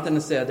suffering. Jonathan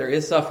has said there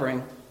is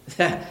suffering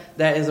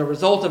that is a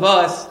result of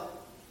us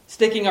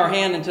sticking our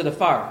hand into the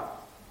fire.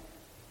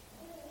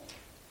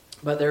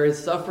 But there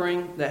is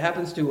suffering that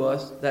happens to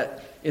us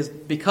that is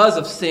because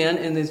of sin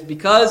and is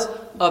because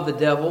of the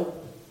devil.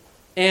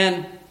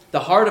 And the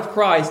heart of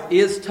Christ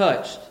is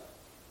touched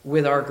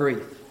with our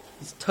grief.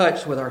 He's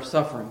touched with our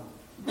suffering.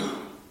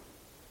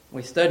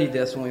 We studied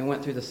this when we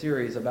went through the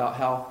series about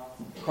how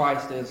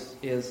Christ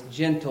is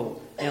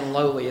gentle and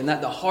lowly. And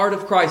that the heart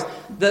of Christ,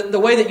 the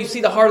way that you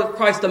see the heart of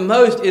Christ the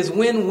most is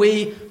when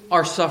we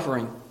are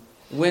suffering.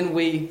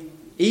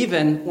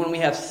 Even when we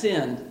have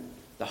sinned,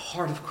 the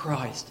heart of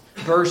Christ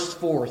bursts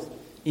forth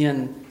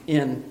in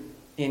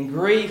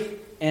grief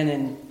and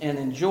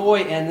in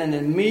joy, and then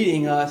in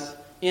meeting us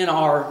in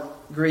our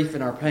grief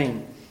and our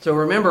pain. So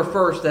remember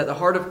first that the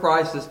heart of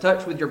Christ is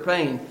touched with your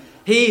pain.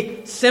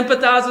 He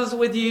sympathizes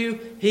with you.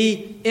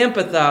 He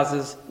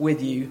empathizes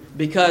with you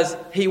because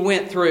he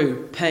went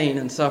through pain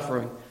and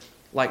suffering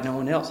like no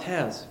one else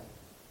has.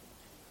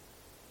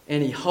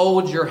 And he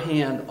holds your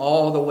hand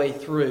all the way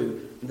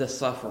through the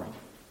suffering.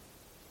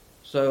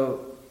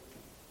 So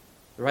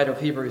the writer of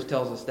Hebrews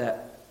tells us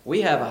that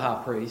we have a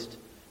high priest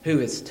who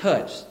is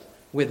touched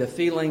with the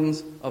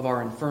feelings of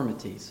our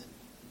infirmities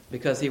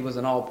because he was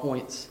in all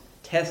points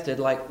tested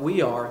like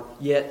we are,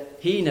 yet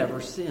he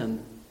never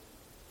sinned.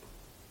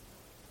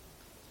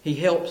 He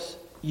helps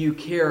you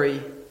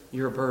carry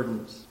your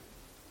burdens.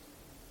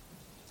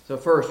 So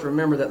first,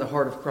 remember that the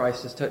heart of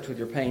Christ is touched with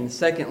your pain.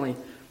 Secondly,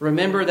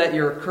 remember that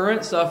your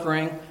current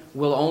suffering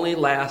will only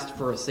last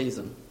for a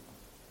season.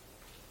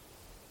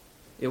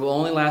 It will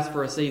only last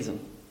for a season.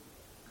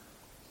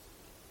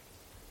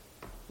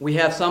 We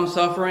have some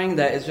suffering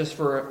that is just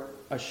for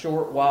a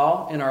short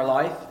while in our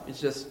life.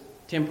 It's just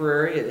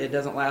temporary. It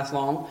doesn't last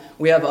long.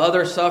 We have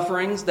other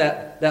sufferings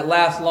that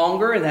last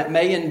longer and that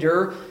may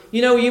endure.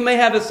 You may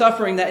have a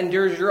suffering that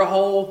endures your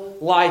whole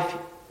life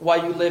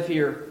while you live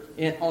here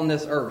on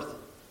this earth.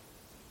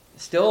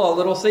 Still a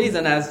little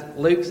season, as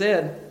Luke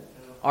said.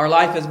 Our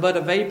life is but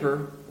a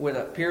vapor, which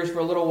appears for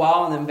a little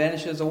while and then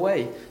vanishes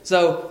away.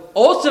 So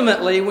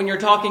ultimately, when you're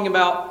talking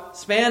about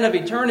span of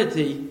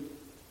eternity,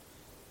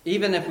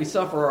 even if we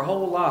suffer our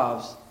whole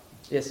lives,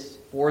 it's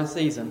for a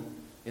season.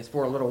 It's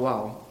for a little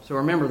while. So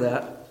remember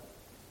that.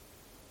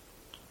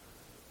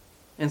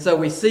 And so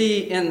we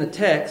see in the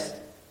text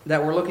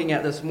that we're looking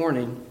at this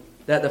morning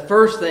that the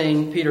first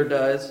thing Peter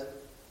does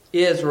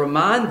is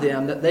remind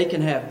them that they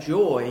can have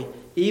joy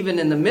even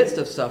in the midst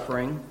of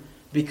suffering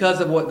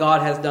because of what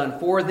God has done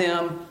for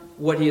them,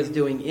 what he is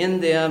doing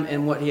in them,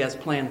 and what he has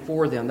planned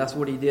for them. That's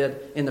what he did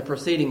in the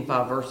preceding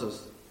 5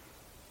 verses.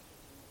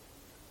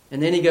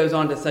 And then he goes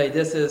on to say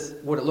this is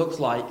what it looks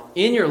like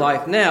in your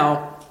life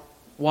now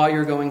while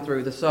you're going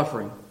through the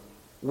suffering,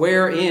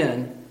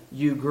 wherein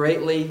you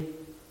greatly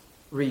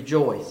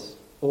rejoice.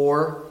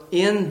 Or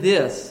in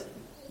this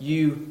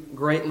you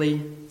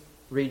greatly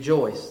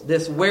rejoice.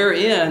 This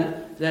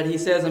wherein that he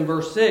says in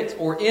verse 6,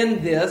 or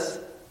in this,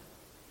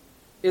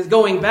 is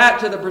going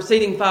back to the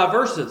preceding 5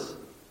 verses.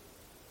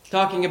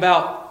 Talking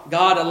about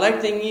God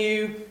electing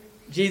you,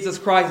 Jesus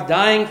Christ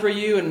dying for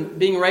you and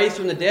being raised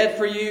from the dead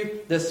for you,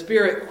 the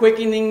Spirit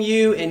quickening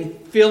you and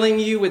filling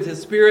you with His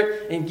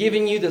Spirit and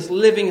giving you this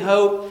living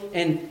hope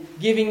and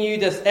giving you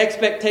this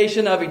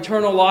expectation of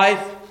eternal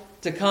life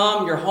to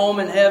come, your home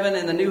in heaven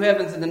and the new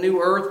heavens and the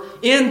new earth.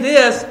 In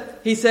this,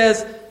 he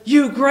says,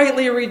 you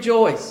greatly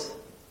rejoice.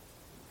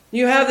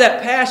 You have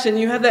that passion,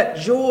 you have that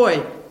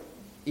joy.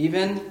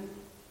 Even,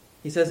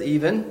 he says,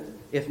 even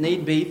if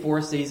need be for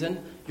a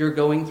season, you're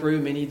going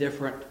through many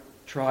different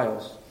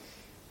trials.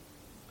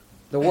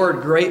 The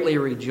word greatly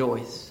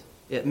rejoice,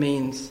 it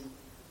means,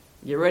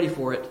 get ready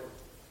for it,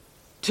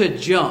 to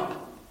jump.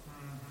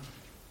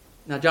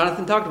 Now,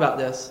 Jonathan talked about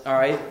this, all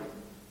right?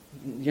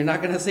 You're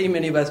not going to see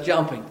many of us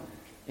jumping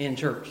in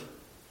church.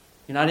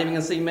 You're not even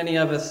going to see many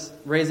of us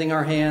raising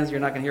our hands. You're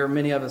not going to hear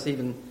many of us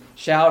even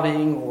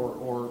shouting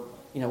or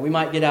we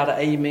might get out of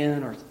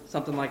amen or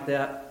something like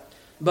that.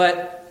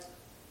 But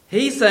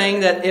he's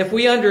saying that if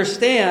we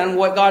understand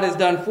what God has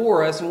done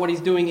for us and what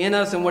He's doing in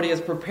us and what He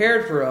has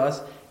prepared for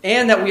us,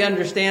 and that we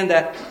understand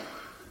that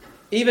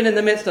even in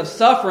the midst of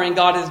suffering,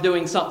 God is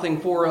doing something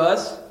for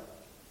us,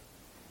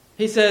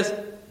 he says,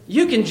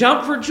 you can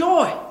jump for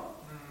joy.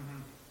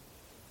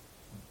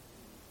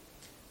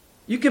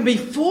 You can be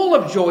full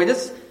of joy.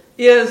 This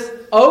is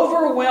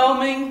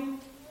overwhelming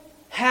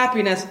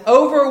happiness,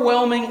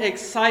 overwhelming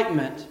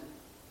excitement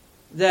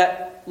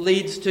that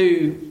leads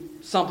to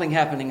something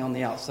happening on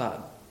the outside.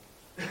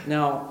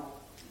 Now,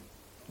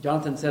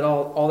 Jonathan said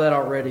all that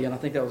already, and I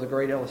think that was a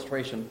great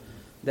illustration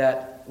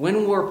that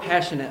when we're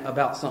passionate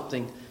about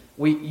something,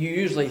 you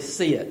usually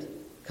see it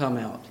come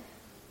out.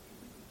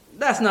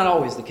 That's not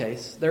always the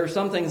case. There are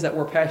some things that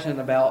we're passionate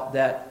about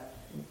that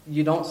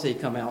you don't see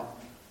come out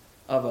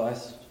of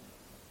us.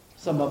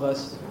 Some of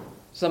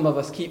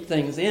us keep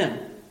things in,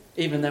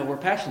 even though we're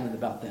passionate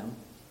about them.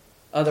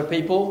 Other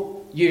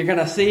people, you're going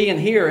to see and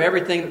hear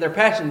everything that they're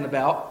passionate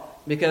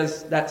about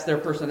because that's their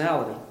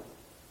personality.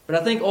 But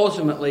I think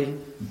ultimately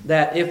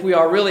that if we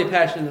are really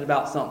passionate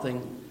about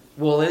something,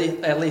 we'll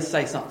at least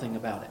say something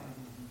about it.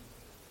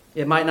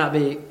 It might not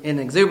be in an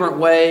exuberant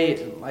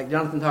way, like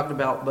Jonathan talked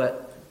about,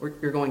 but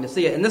you're going to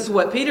see it. And this is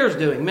what Peter's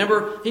doing.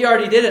 Remember, he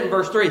already did it in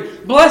verse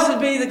 3. Blessed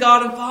be the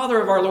God and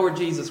Father of our Lord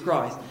Jesus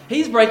Christ.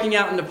 He's breaking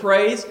out into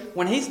praise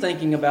when he's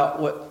thinking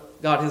about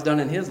what God has done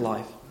in his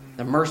life.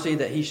 The mercy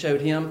that He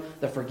showed him,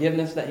 the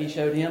forgiveness that He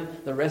showed him,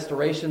 the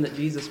restoration that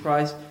Jesus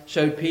Christ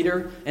showed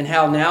Peter, and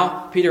how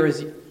now Peter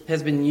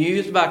has been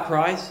used by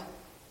Christ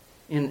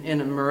in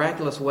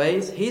miraculous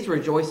ways. He's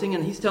rejoicing,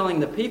 and he's telling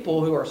the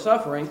people who are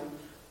suffering,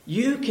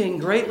 you can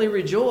greatly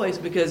rejoice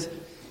because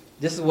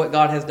this is what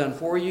God has done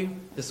for you.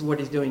 This is what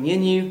He's doing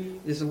in you.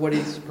 This is what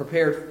He's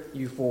prepared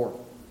you for.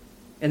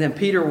 And then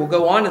Peter will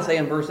go on to say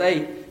in verse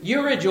 8,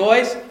 you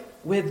rejoice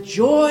with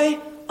joy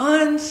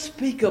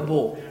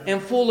unspeakable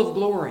and full of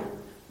glory.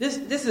 This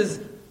is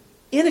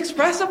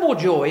inexpressible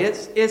joy.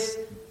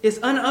 It's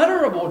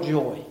unutterable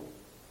joy.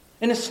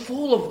 And it's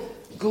full of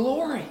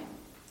glory.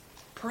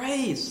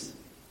 Praise.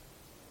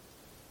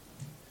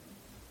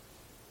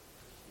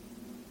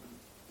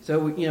 So,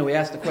 we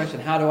ask the question,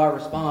 how do I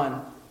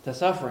respond to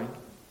suffering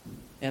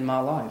in my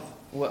life?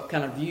 What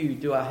kind of view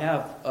do I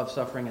have of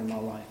suffering in my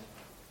life?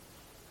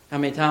 How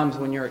many times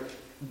when you're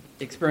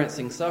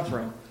experiencing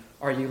suffering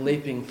are you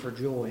leaping for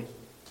joy?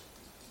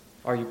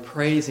 Are you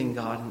praising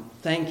God and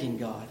thanking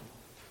God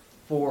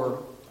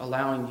for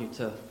allowing you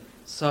to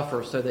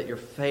suffer so that your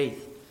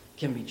faith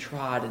can be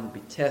tried and be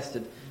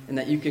tested and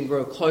that you can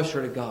grow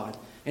closer to God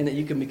and that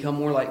you can become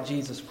more like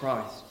Jesus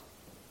Christ?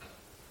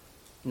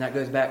 And that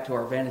goes back to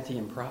our vanity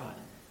and pride.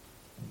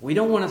 We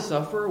don't want to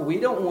suffer. We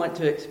don't want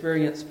to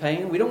experience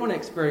pain. We don't want to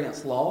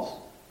experience loss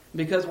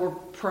because we're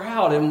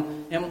proud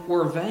and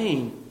we're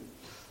vain.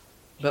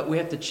 But we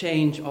have to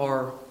change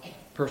our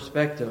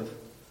perspective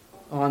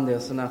on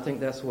this, and I think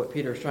that's what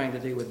Peter is trying to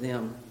do with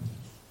them.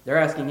 They're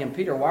asking him,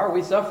 Peter, why are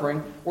we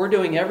suffering? We're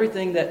doing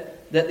everything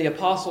that the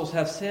apostles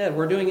have said.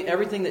 We're doing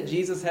everything that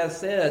Jesus has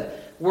said.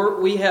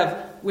 We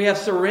have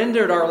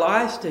surrendered our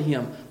lives to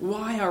Him.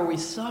 Why are we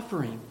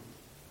suffering?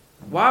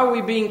 Why are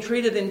we being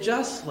treated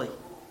unjustly?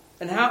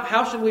 And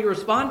how should we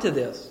respond to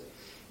this?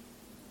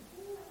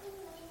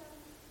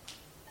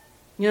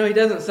 He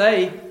doesn't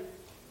say,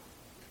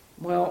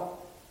 well,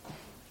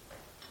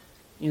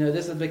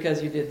 this is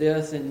because you did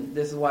this and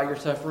this is why you're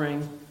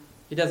suffering.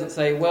 He doesn't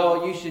say,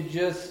 well, you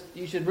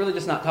should really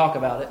just not talk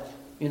about it.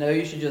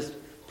 You should just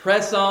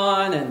press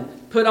on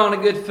and put on a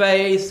good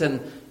face and,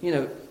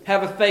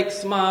 have a fake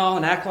smile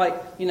and act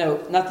like,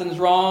 nothing's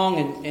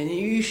wrong and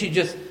you should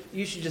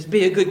just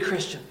be a good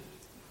Christian.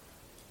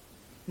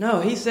 No,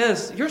 he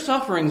says, your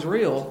suffering's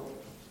real.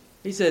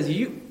 He says,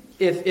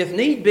 if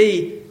need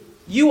be,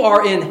 you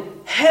are in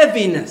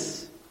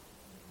heaviness.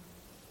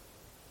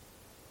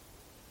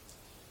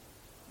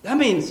 That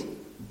means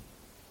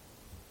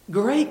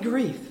great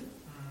grief.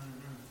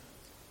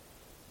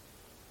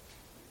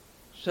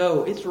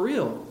 So it's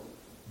real.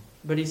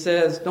 But he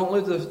says, don't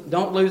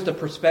lose the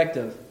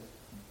perspective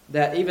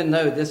that even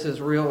though this is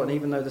real and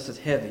even though this is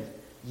heavy,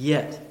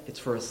 yet it's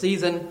for a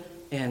season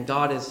and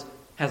God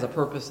has a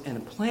purpose and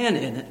a plan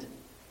in it.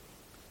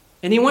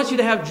 And he wants you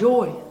to have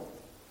joy.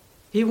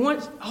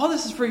 All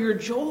this is for your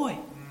joy,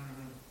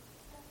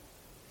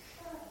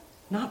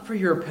 not for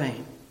your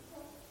pain.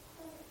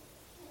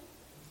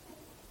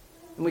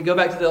 And we go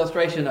back to the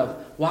illustration of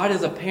why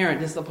does a parent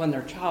discipline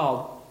their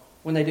child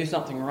when they do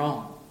something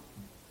wrong?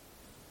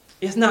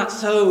 It's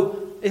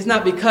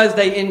not because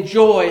they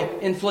enjoy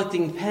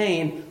inflicting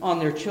pain on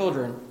their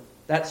children.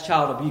 That's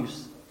child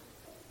abuse.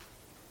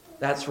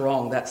 That's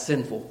wrong. That's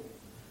sinful.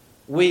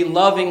 We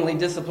lovingly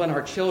discipline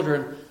our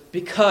children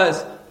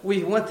because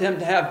we want them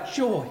to have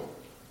joy.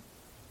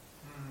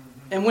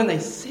 And when they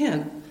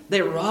sin,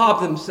 they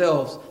rob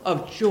themselves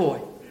of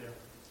joy.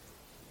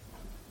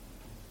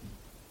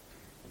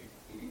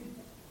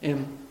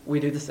 And we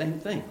do the same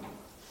thing.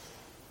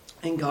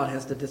 And God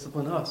has to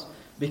discipline us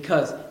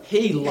because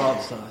He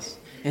loves us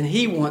and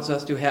He wants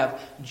us to have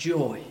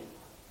joy.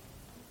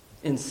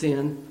 And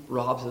sin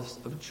robs us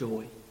of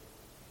joy.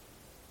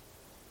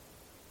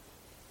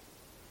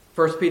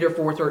 1 Peter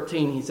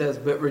 4:13, he says,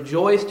 "But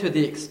rejoice to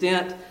the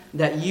extent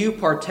that you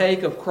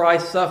partake of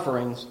Christ's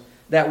sufferings,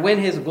 that when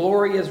His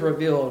glory is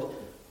revealed,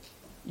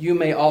 you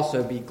may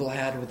also be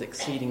glad with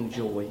exceeding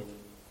joy."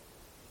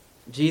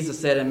 Jesus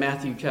said in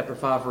Matthew chapter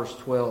 5, verse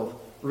 12,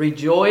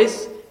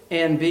 "Rejoice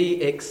and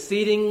be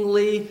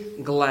exceedingly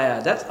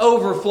glad." That's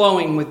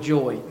overflowing with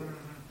joy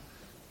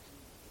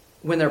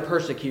when they're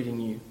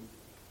persecuting you.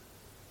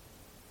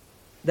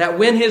 That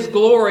when His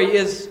glory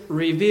is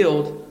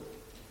revealed,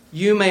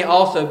 you may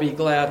also be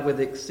glad with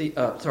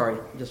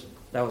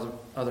that was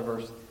another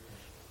verse.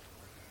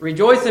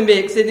 "Rejoice and be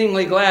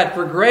exceedingly glad,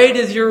 for great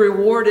is your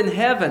reward in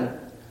heaven.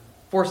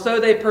 For so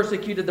they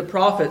persecuted the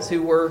prophets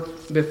who were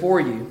before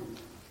you."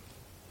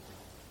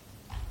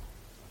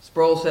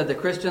 Sproul said the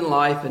Christian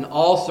life in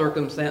all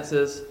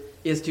circumstances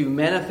is to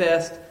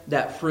manifest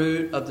that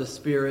fruit of the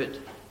Spirit,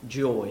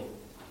 joy.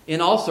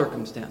 In all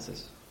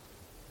circumstances.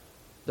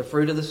 The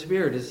fruit of the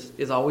Spirit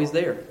is always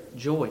there,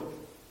 joy.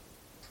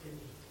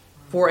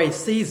 For a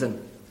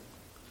season.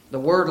 The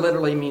word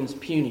literally means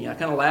puny. I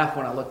kind of laughed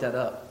when I looked that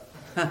up.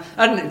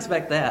 I didn't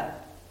expect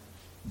that.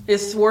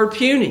 It's the word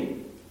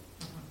puny.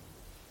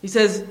 He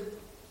says,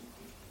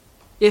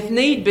 if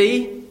need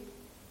be,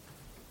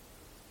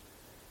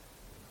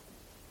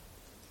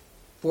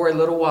 for a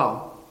little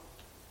while.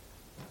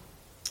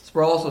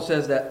 Sproul also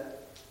says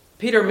that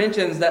Peter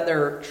mentions that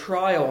their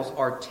trials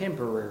are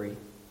temporary,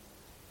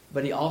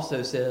 but he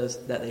also says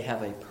that they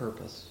have a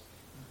purpose.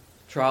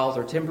 Trials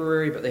are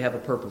temporary, but they have a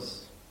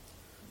purpose.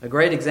 A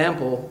great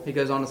example, he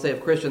goes on to say,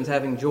 of Christians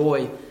having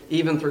joy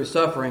even through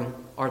suffering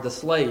are the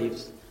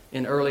slaves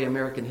in early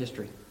American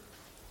history.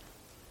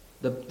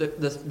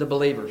 The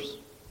believers.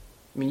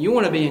 I mean, you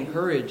want to be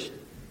encouraged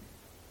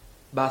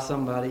by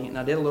somebody, and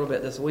I did a little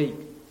bit this week.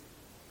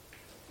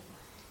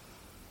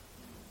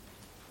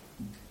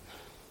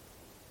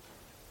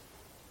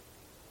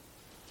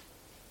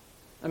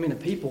 I mean, the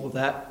people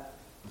that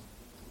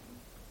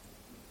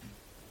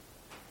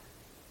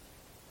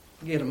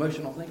get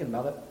emotional thinking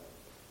about it,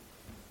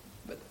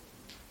 but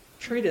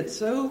treated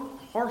so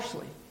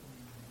harshly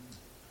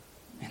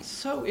and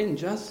so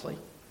unjustly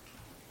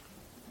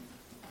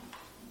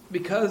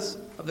because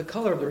of the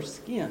color of their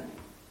skin.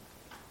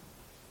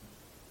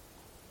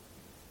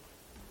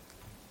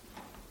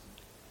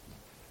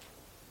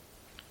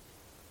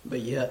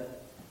 But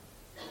yet,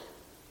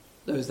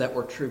 those that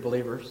were true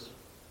believers,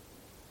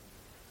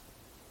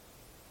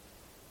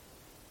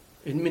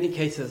 in many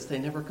cases, they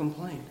never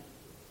complained.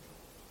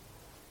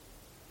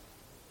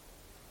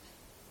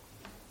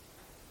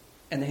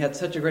 And they had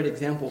such a great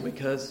example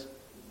because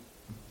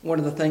one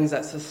of the things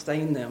that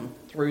sustained them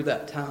through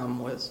that time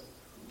was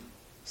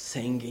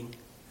singing,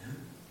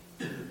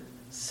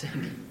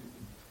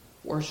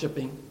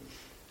 worshiping,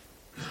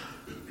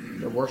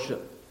 the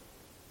worship.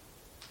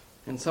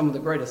 And some of the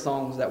greatest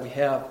songs that we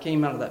have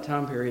came out of that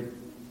time period,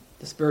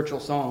 the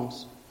spiritual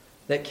songs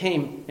that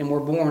came and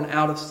were born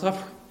out of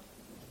suffering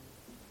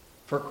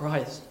for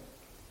Christ.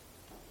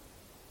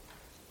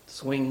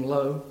 Swing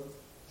low,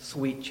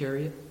 sweet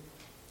chariot,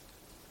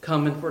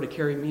 coming for to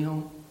carry me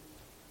home.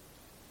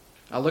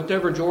 I looked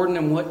over Jordan,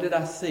 and what did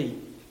I see?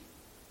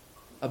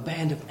 A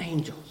band of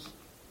angels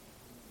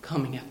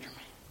coming after me.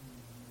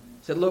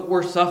 I said, look,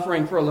 we're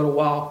suffering for a little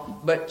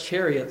while, but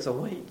chariots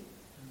await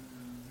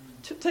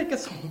to take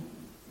us home.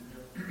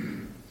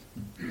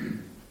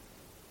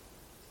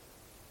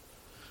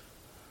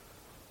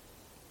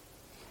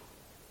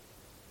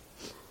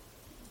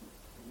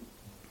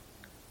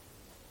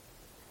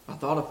 I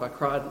thought if I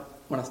cried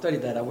when I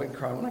studied that, I wouldn't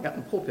cry when I got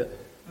in the pulpit.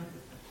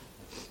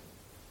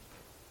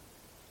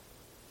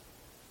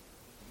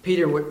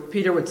 Peter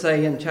would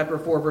say in chapter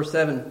 4, verse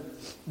 7,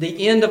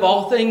 the end of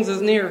all things is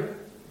near.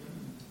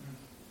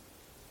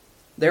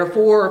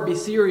 Therefore, be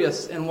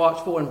serious and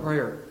watchful in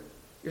prayer.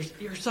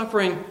 You're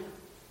suffering,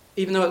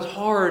 even though it's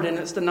hard and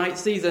it's the night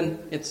season,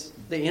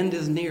 the end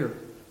is near,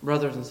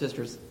 brothers and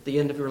sisters. The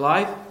end of your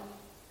life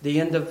The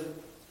end of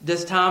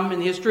this time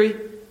in history,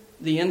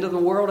 the end of the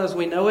world as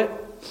we know it,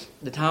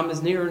 the time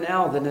is nearer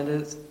now than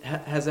it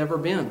has ever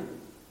been.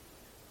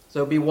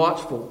 So be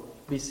watchful,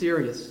 be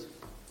serious.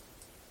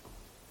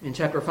 In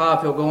chapter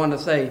 5, he'll go on to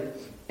say,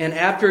 and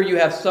after you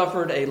have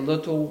suffered a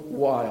little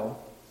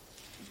while,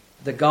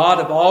 the God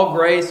of all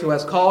grace, who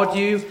has called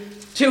you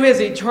to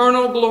his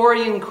eternal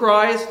glory in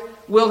Christ,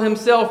 will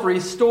himself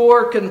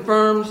restore,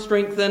 confirm,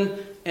 strengthen,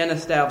 and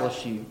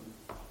establish you.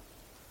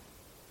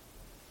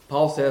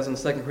 Paul says in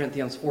 2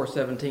 Corinthians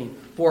 4:17,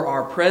 for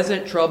our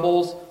present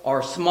troubles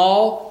are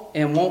small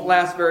and won't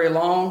last very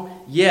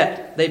long,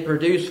 yet they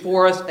produce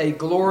for us a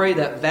glory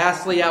that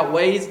vastly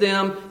outweighs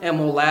them and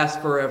will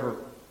last forever.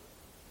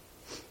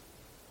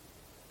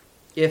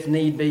 If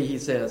need be, he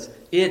says,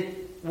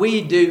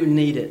 we do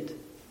need it.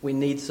 We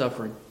need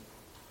suffering,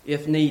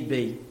 if need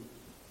be.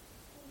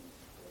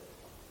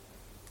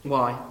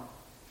 Why?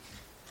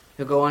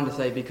 He'll go on to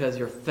say, because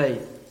your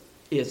faith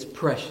is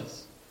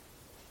precious.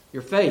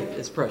 Your faith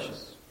is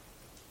precious.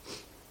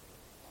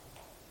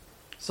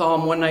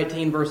 Psalm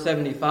 119, verse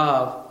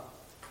 75,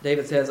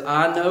 David says,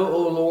 I know,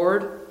 O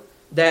Lord,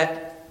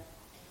 that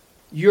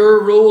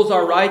your rules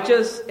are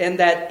righteous and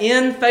that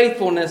in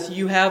faithfulness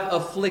you have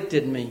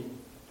afflicted me.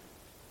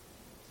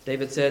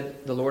 David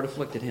said the Lord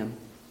afflicted him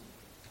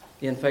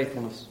in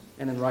faithfulness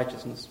and in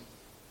righteousness.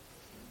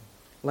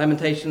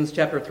 Lamentations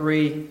chapter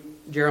 3,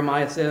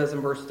 Jeremiah says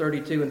in verse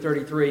 32 and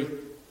 33,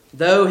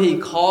 though he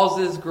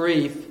causes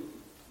grief,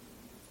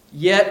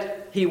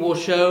 yet he will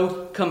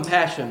show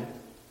compassion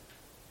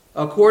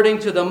according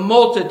to the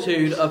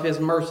multitude of his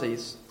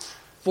mercies.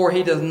 For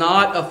he does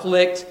not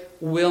afflict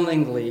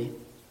willingly,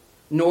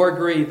 nor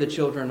grieve the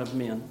children of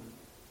men.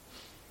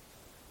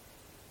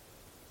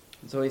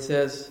 And so he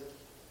says,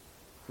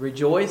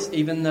 rejoice,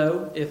 even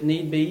though, if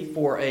need be,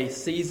 for a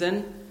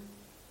season,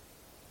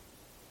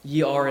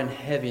 ye are in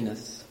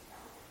heaviness.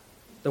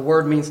 The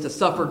word means to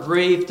suffer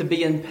grief, to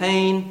be in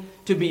pain,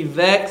 to be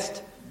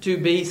vexed, to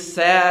be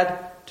sad,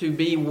 to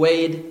be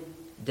weighed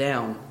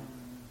down.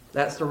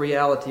 That's the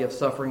reality of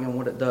suffering and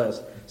what it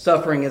does.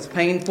 Suffering is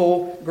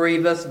painful,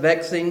 grievous,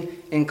 vexing,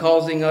 and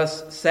causing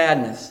us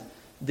sadness.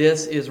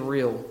 This is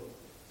real.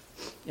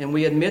 And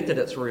we admit that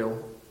it's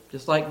real,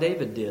 just like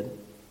David did,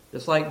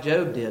 just like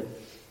Job did.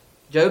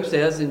 Job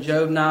says in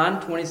Job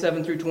 9,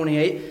 27 through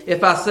 28,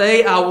 if I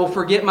say I will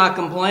forget my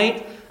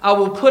complaint, I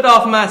will put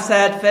off my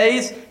sad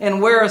face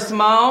and wear a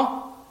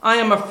smile, I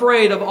am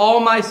afraid of all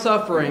my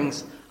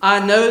sufferings.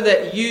 I know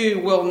that you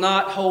will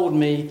not hold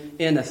me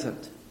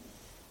innocent.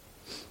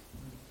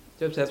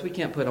 Job says we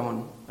can't put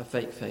on a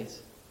fake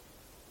face.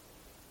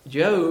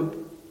 Job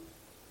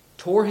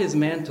tore his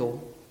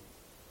mantle,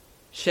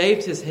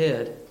 shaved his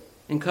head,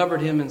 and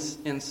covered him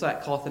in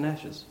sackcloth and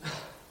ashes.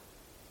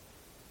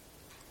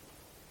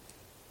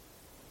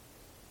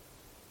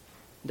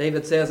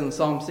 David says in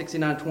Psalm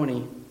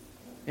 69:20,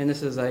 and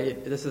this is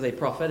a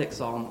prophetic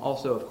psalm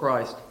also of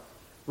Christ,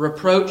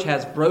 reproach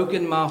has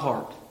broken my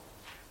heart.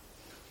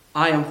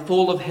 I am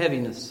full of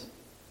heaviness.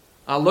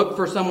 I looked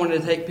for someone to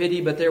take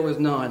pity, but there was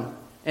none,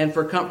 and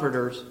for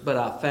comforters, but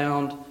I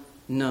found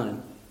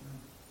none.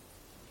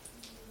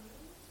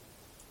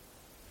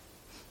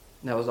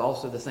 That was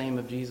also the same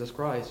of Jesus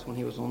Christ when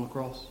he was on the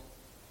cross.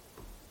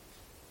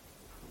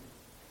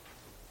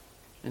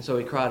 And so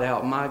he cried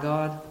out, my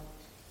God,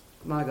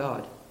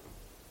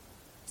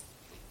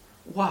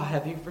 why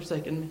have you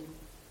forsaken me?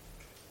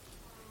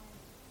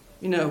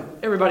 You know,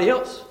 everybody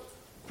else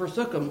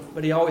forsook him,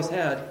 but he always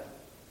had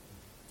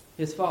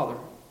his Father.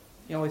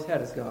 He always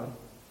had his God.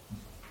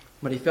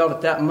 But he felt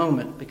at that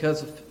moment,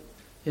 because of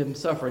him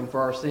suffering for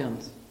our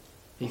sins,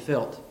 he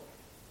felt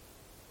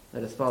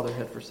that his Father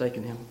had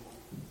forsaken him.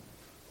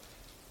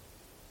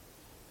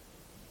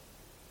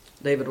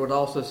 David would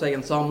also say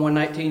in Psalm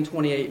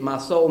 119:28, my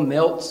soul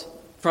melts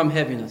from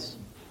heaviness.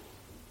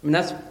 I mean,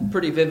 that's a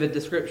pretty vivid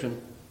description.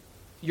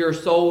 Your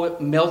soul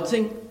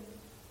melting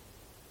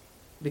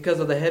because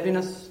of the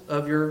heaviness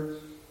of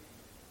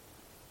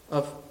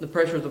the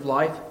pressures of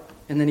life.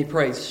 And then he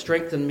prays,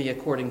 strengthen me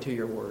according to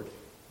your word.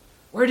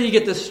 Where do you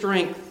get the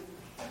strength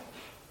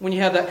when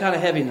you have that kind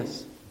of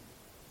heaviness?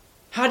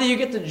 How do you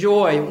get the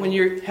joy when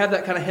you have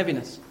that kind of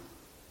heaviness?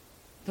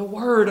 The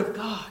Word of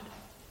God.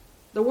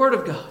 The Word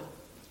of God.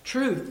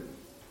 Truth.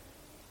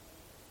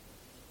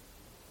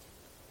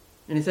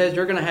 And he says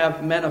you're going to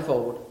have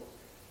manifold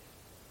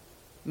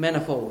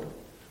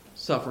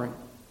suffering.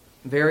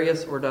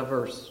 Various or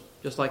diverse.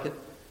 Just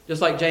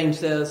like James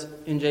says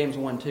in James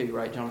 1:2,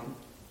 right, Jonathan?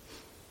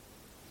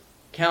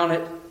 Count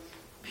it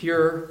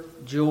pure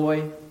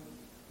joy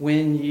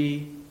when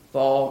ye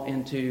fall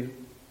into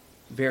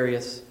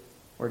various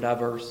or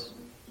diverse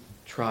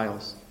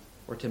trials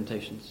or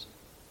temptations.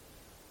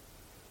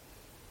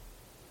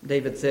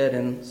 David said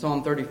in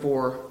Psalm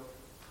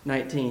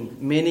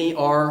 34:19, many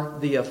are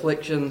the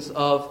afflictions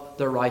of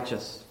the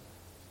righteous,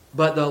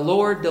 but the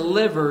Lord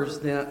delivers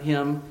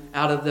him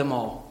out of them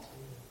all.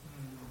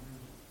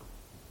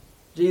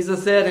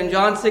 Jesus said in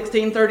John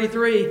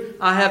 16:33,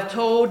 I have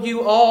told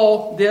you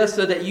all this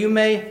so that you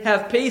may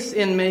have peace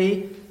in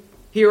me.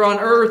 Here on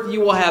earth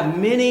you will have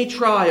many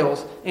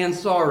trials and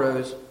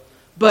sorrows,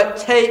 but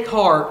take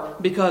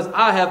heart because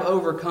I have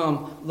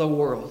overcome the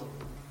world.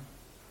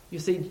 You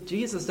see,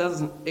 Jesus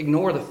doesn't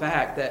ignore the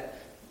fact that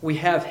we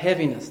have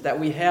heaviness, that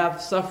we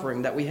have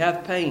suffering, that we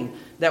have pain,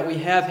 that we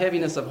have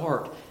heaviness of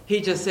heart. He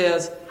just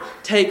says,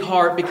 take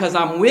heart because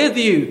I'm with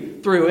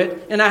you through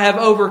it and I have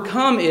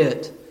overcome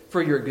it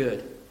for your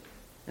good.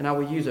 And I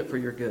will use it for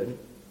your good.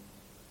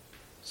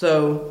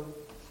 So,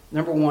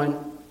 number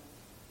one,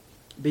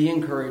 be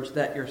encouraged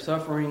that your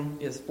suffering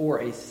is for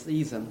a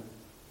season.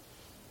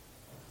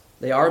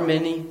 They are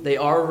many, they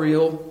are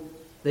real,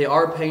 they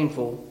are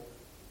painful,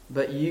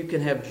 but you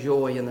can have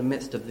joy in the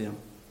midst of them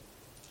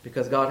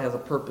because God has a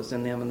purpose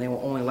in them and they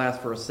will only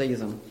last for a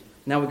season.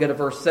 Now we go to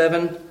verse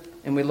 7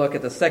 and we look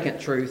at the second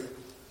truth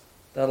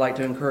that I'd like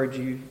to encourage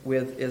you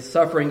with is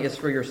suffering is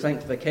for your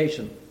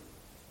sanctification.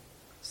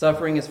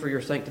 Suffering is for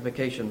your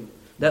sanctification.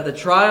 That the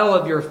trial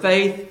of your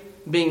faith,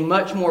 being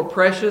much more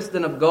precious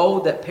than of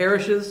gold that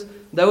perishes,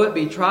 though it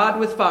be tried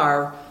with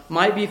fire,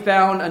 might be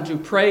found unto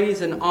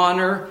praise and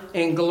honor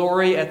and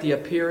glory at the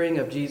appearing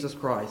of Jesus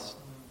Christ.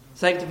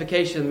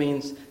 Sanctification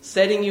means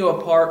setting you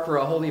apart for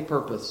a holy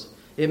purpose.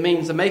 It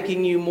means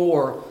making you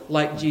more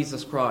like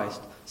Jesus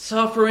Christ.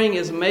 Suffering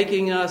is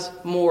making us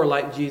more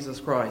like Jesus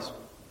Christ.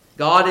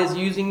 God is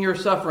using your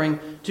suffering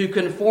to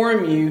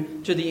conform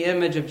you to the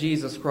image of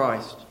Jesus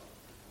Christ.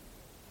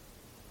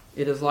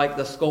 It is like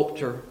the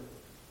sculptor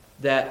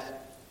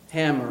that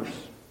hammers,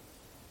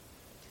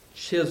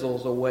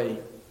 chisels away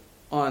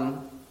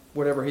on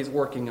whatever he's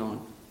working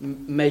on,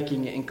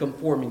 making it and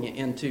conforming it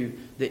into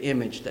the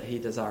image that he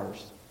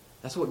desires.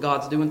 That's what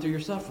God's doing through your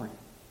suffering.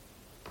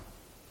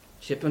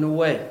 Chipping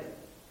away,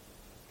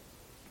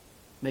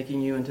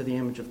 making you into the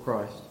image of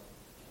Christ.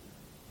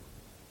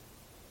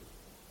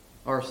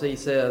 R.C.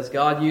 says,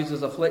 God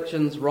uses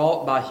afflictions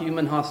wrought by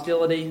human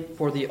hostility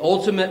for the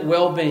ultimate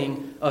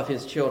well-being of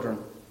his children.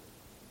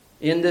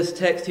 In this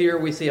text here,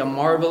 we see a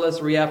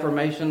marvelous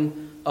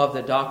reaffirmation of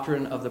the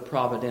doctrine of the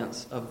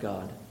providence of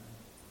God.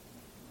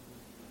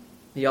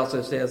 He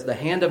also says, the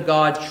hand of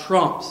God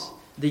trumps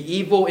the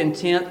evil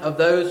intent of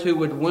those who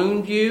would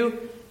wound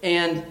you,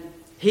 and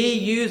he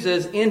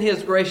uses in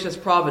his gracious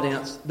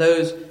providence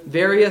those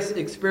various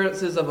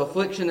experiences of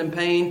affliction and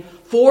pain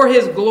for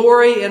his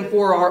glory and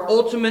for our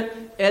ultimate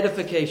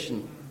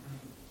edification.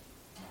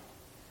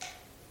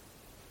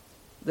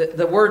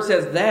 The word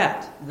says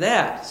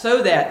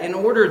so that, in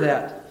order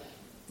that,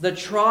 the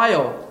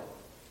trial,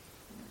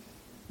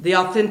 the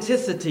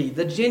authenticity,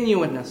 the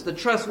genuineness, the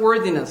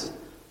trustworthiness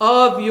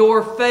of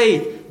your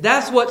faith,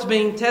 that's what's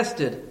being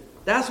tested.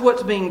 That's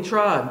what's being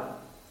tried.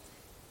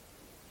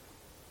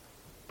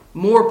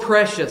 More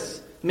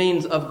precious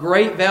means of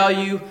great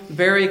value,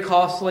 very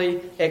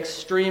costly,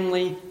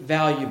 extremely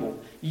valuable.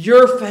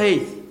 Your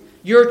faith,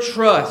 your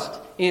trust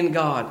in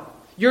God,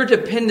 your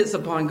dependence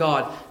upon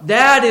God,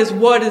 that is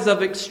what is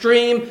of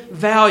extreme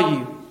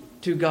value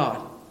to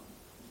God.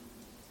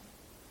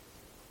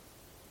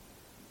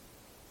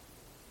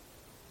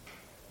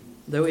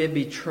 Though it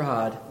be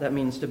tried, that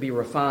means to be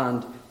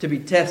refined, to be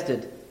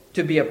tested,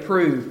 to be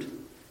approved,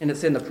 and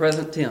it's in the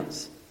present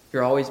tense.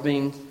 You're always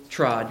being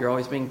tried. You're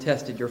always being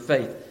tested. Your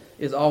faith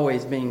is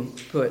always being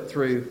put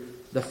through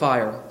the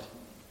fire.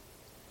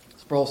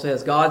 Sproul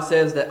says, God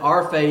says that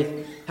our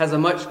faith has a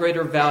much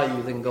greater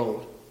value than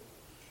gold.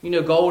 You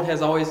know, gold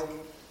has always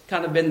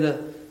kind of been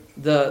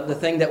the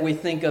thing that we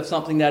think of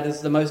something that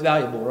is the most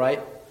valuable, right?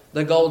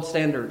 The gold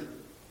standard,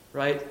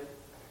 right?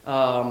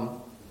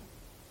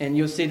 And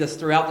you'll see this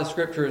throughout the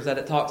scriptures that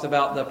it talks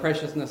about the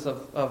preciousness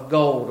of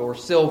gold or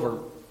silver.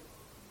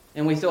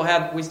 And we still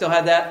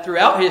have that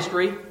throughout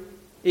history,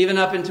 even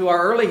up into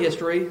our early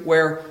history,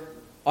 where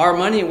our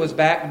money was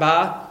backed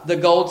by the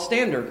gold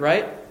standard,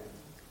 right?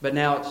 But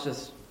now it's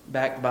just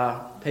backed by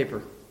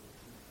paper.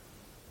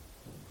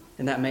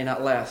 And that may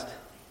not last.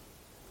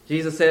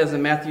 Jesus says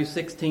in Matthew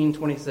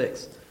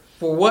 16:26,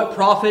 "For what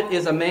profit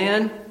is a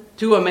man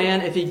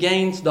if he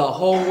gains the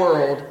whole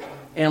world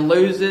and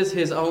loses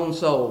his own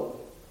soul?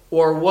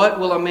 Or what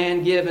will a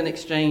man give in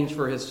exchange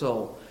for his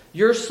soul?"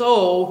 Your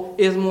soul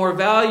is more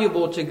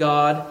valuable to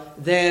God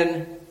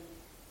than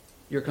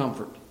your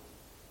comfort.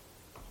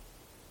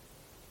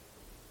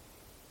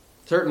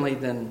 Certainly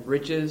than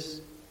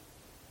riches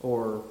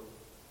or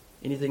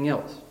anything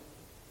else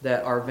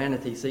that our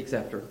vanity seeks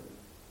after.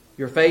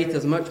 Your faith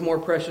is much more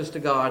precious to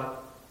God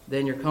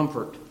than your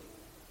comfort.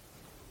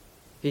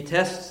 He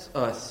tests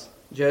us.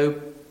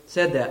 Job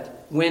said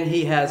that. When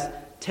he has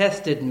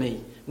tested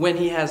me, when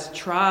he has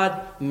tried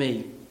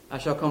me, I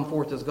shall come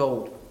forth as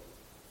gold.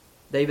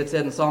 David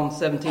said in Psalm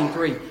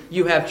 17:3,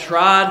 "You have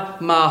tried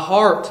my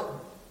heart.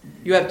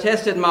 You have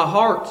tested my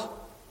heart."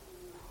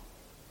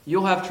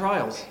 You'll have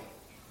trials.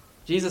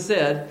 Jesus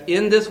said,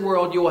 in this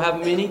world you will have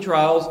many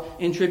trials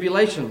and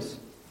tribulations.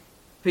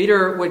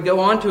 Peter would go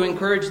on to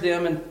encourage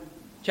them in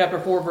chapter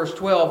 4, verse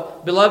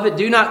 12, "Beloved,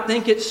 do not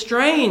think it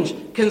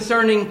strange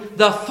concerning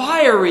the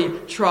fiery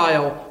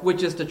trial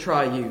which is to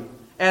try you,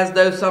 as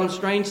though some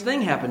strange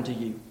thing happened to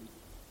you."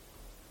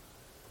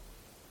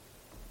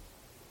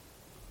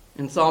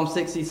 In Psalm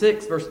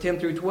 66, verse 10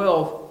 through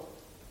 12,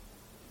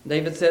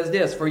 David says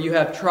this, "For you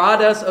have tried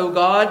us, O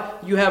God,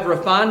 you have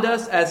refined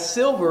us as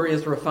silver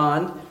is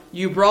refined.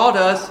 You brought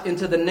us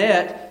into the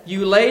net.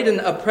 You laid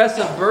an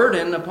oppressive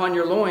burden upon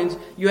your loins.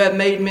 You have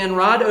made men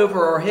ride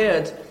over our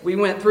heads. We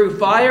went through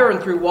fire and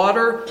through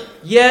water,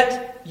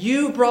 yet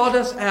you brought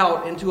us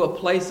out into a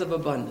place of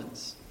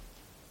abundance."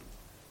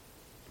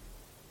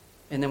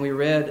 And then we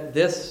read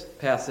this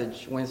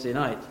passage Wednesday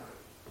night,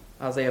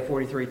 Isaiah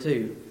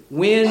 43:2.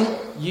 "When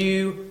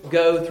you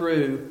go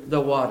through the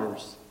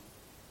waters,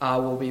 I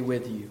will be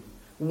with you.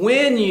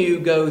 When you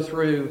go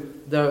through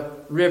the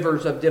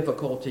rivers of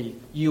difficulty,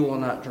 you will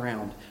not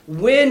drown.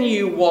 When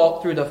you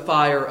walk through the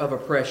fire of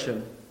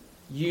oppression,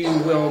 you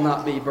will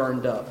not be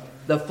burned up.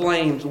 The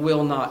flames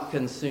will not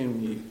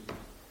consume you."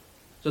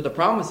 So the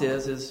promise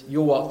is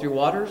you'll walk through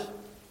waters,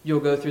 you'll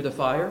go through the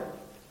fire,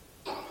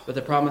 but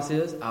the promise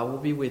is I will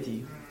be with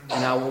you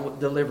and I will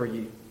deliver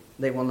you.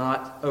 They will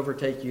not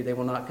overtake you. They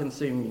will not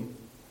consume you.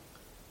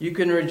 You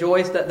can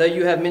rejoice that though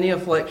you have many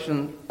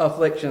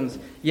afflictions,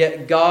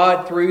 yet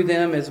God through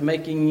them is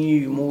making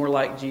you more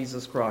like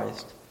Jesus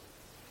Christ.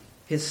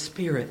 His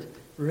Spirit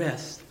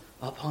rests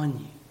upon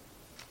you.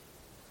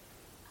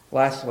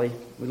 Lastly,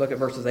 we look at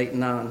verses 8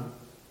 and 9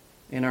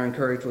 and are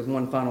encouraged with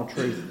one final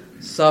truth.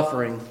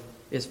 Suffering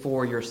is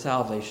for your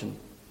salvation.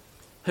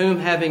 "Whom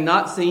having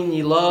not seen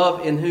ye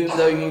love, in whom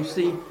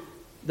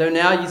though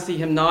now you see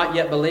him not,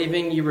 yet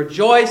believing, you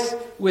rejoice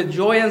with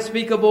joy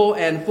unspeakable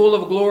and full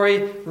of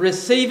glory,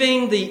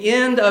 receiving the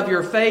end of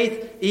your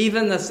faith,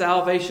 even the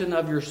salvation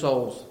of your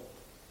souls."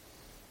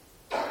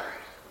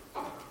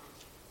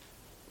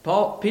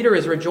 Peter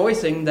is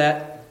rejoicing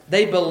that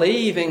they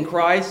believe in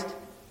Christ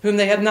whom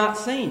they have not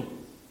seen.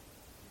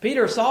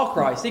 Peter saw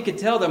Christ. He could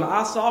tell them,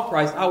 "I saw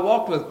Christ. I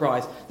walked with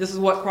Christ. This is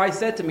what Christ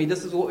said to me.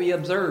 This is what we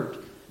observed."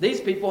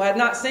 These people had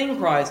not seen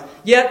Christ,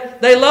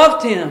 yet they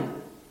loved him.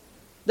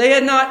 They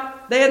had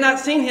not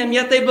seen him,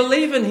 yet they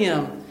believe in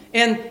him.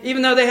 And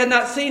even though they had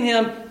not seen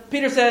him,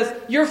 Peter says,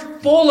 "You're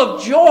full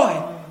of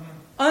joy,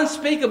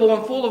 unspeakable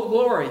and full of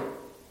glory."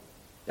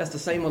 That's the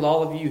same with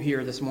all of you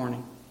here this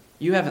morning.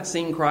 You haven't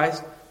seen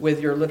Christ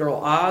with your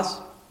literal eyes,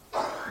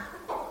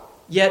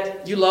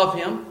 yet you love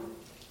him.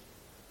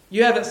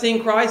 You haven't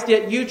seen Christ,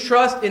 yet you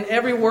trust in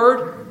every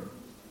word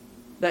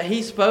that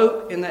he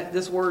spoke and that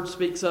this word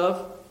speaks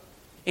of.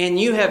 And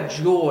you have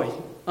joy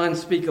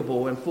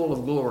unspeakable and full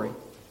of glory.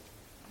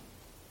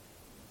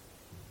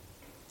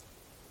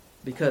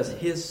 Because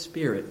his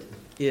Spirit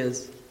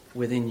is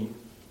within you.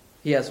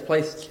 He has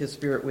placed his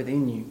Spirit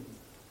within you.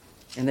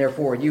 And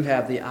therefore you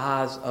have the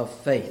eyes of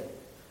faith.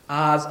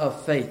 Eyes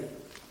of faith.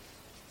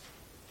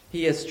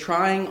 He is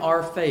trying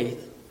our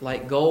faith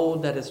like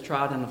gold that is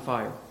tried in the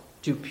fire,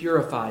 to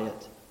purify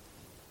it,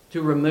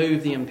 to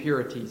remove the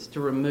impurities, to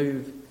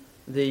remove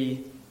the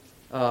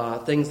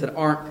things that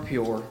aren't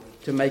pure,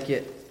 to make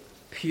it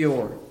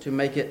pure, to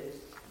make it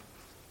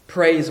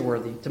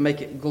praiseworthy, to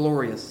make it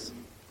glorious.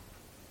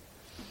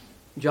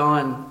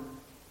 John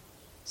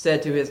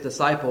said to his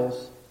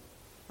disciples,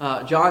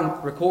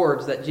 John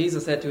records that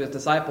Jesus said to his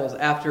disciples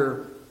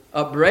after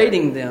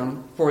upbraiding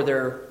them for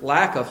their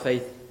lack of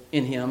faith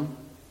in him,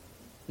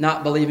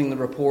 not believing the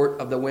report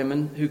of the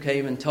women who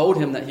came and told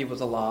him that he was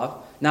alive,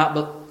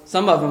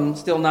 some of them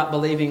still not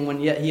believing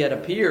when yet he had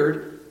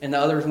appeared and the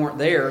others weren't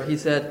there. He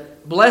said,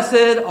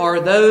 "Blessed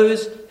are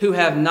those who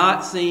have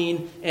not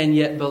seen and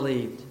yet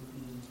believed."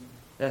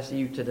 That's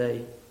you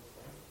today.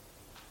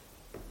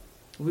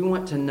 We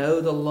want to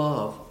know the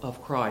love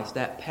of Christ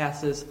that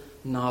passes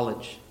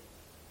knowledge.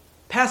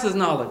 Passes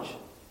knowledge.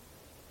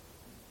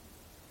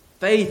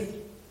 Faith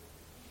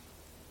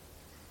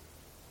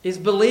is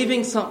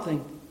believing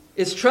something,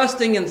 is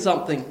trusting in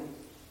something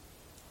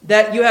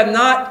that you have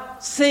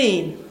not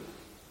seen,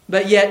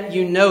 but yet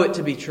you know it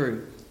to be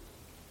true.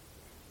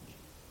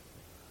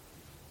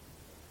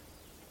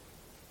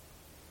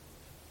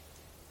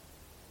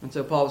 And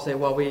so Paul would say,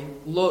 "Well, we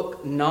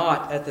look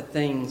not at the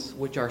things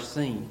which are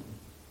seen,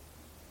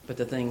 but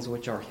the things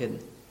which are hidden."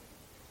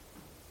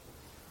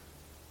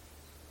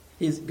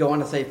 He's going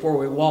to say, "For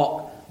we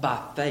walk by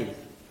faith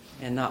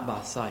and not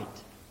by sight."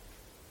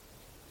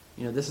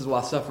 You know, this is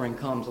why suffering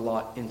comes a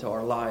lot into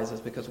our lives, is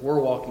because we're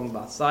walking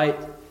by sight.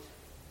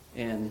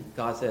 And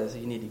God says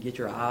you need to get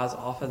your eyes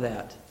off of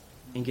that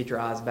and get your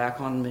eyes back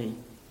on me.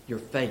 Your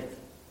faith,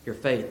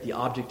 the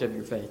object of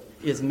your faith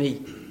is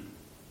me.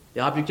 The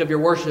object of your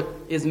worship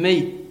is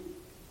me,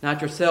 not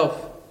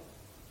yourself,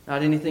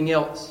 not anything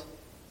else.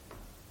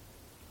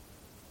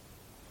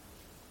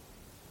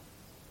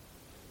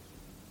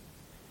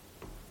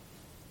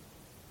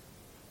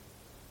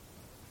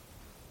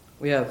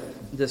 We have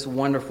this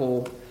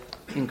wonderful,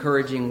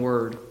 encouraging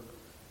word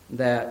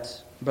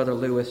that Brother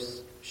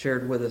Lewis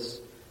shared with us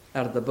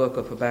out of the book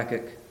of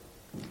Habakkuk.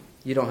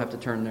 You don't have to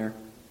turn there.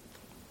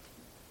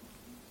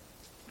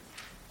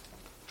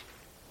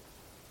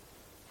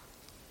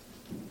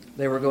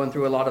 They were going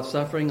through a lot of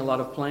suffering, a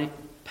lot of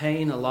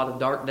pain, a lot of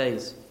dark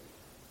days.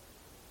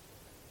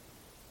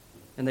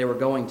 And they were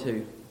going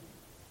to.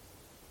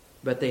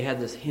 But they had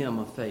this hymn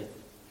of faith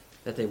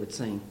that they would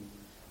sing.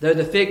 Though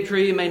the fig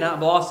tree may not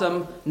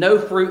blossom, no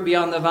fruit be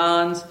on the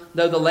vines,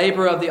 though the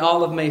labor of the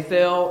olive may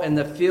fail, and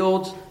the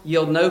fields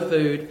yield no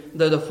food,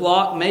 though the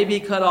flock may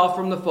be cut off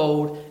from the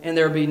fold, and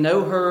there be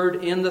no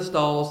herd in the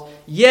stalls,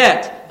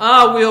 yet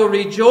I will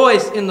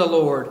rejoice in the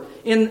Lord,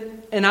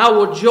 and I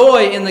will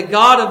joy in the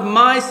God of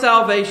my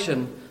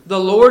salvation. The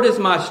Lord is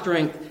my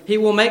strength. He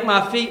will make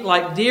my feet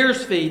like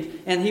deer's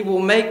feet, and He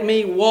will make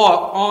me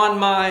walk on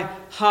my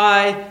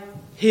high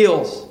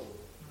hills,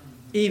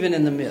 even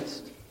in the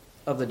midst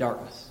of the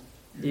darkness,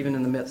 even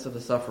in the midst of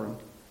the suffering.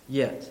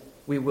 Yet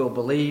we will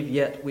believe,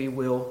 yet we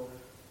will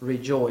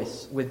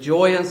rejoice with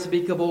joy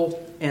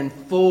unspeakable and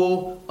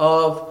full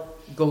of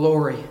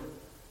glory,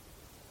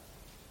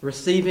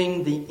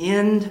 receiving the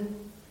end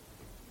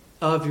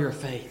of your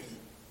faith.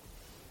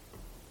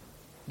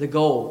 The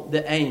goal,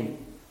 the aim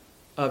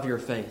of your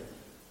faith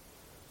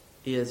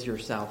is your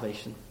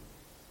salvation.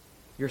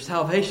 Your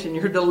salvation,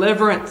 your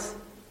deliverance,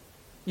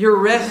 your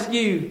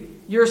rescue,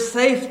 your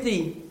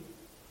safety.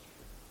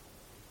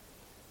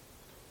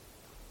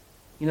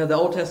 You know, the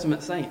Old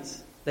Testament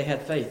saints, they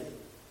had faith.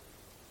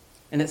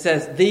 And it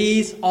says,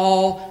 these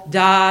all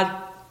died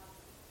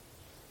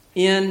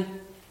in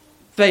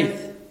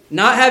faith,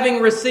 not having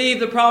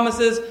received the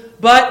promises,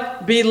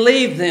 but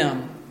believed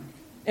them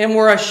and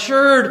were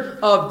assured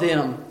of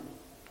them.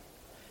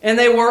 And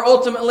they were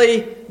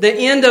ultimately, the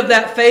end of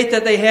that faith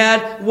that they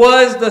had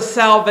was the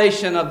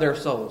salvation of their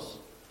souls.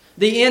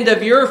 The end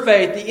of your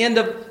faith, the end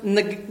of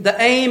the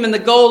aim and the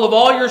goal of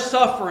all your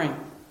suffering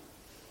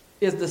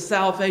is the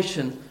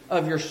salvation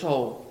of your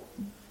soul.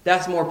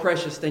 That's more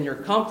precious than your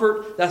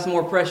comfort. That's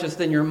more precious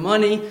than your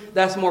money.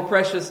 That's more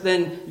precious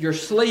than your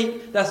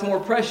sleep. That's more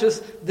precious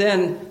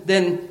than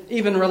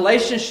even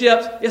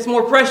relationships. It's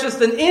more precious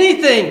than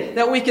anything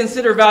that we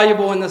consider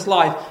valuable in this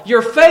life.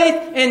 Your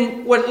faith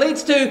and what it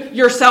leads to,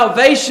 your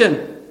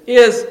salvation,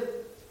 is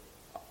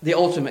the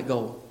ultimate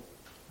goal.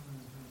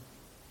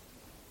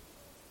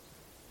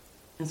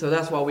 And so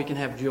that's why we can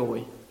have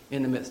joy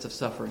in the midst of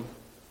suffering.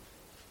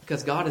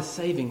 Because God is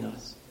saving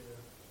us.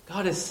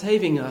 God is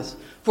saving us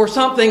for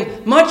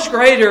something much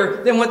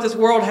greater than what this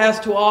world has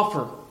to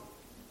offer.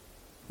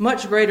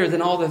 Much greater than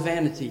all the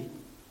vanity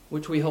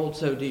which we hold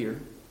so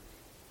dear.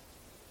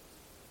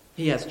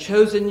 He has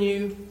chosen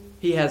you.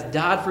 He has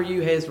died for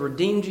you. He has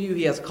redeemed you.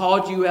 He has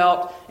called you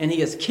out. And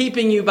He is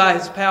keeping you by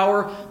His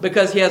power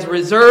because He has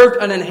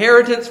reserved an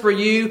inheritance for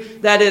you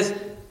that is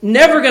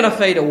never going to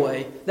fade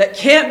away, that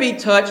can't be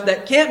touched,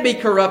 that can't be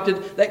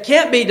corrupted, that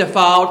can't be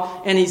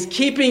defiled. And He's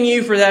keeping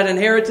you for that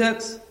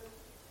inheritance.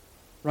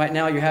 Right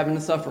now you're having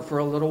to suffer for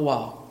a little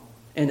while.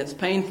 And it's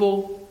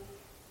painful.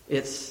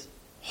 It's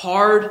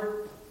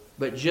hard.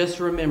 But just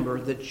remember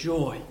the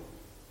joy.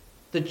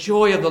 The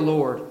joy of the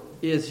Lord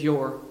is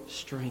your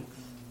strength.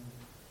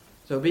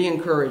 So be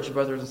encouraged,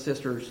 brothers and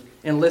sisters,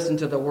 and listen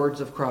to the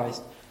words of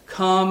Christ.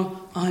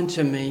 Come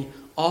unto me,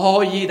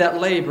 all ye that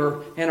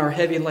labor and are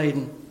heavy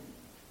laden,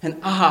 and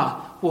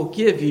I will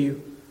give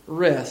you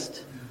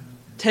rest.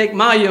 Take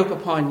my yoke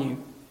upon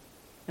you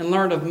and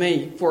learn of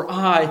me, for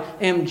I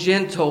am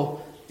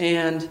gentle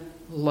and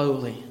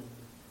lowly.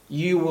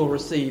 You will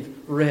receive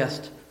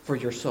rest for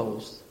your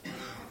souls.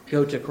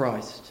 Go to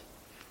Christ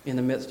in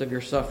the midst of your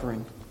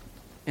suffering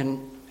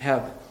and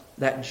have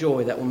that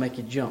joy that will make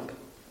you jump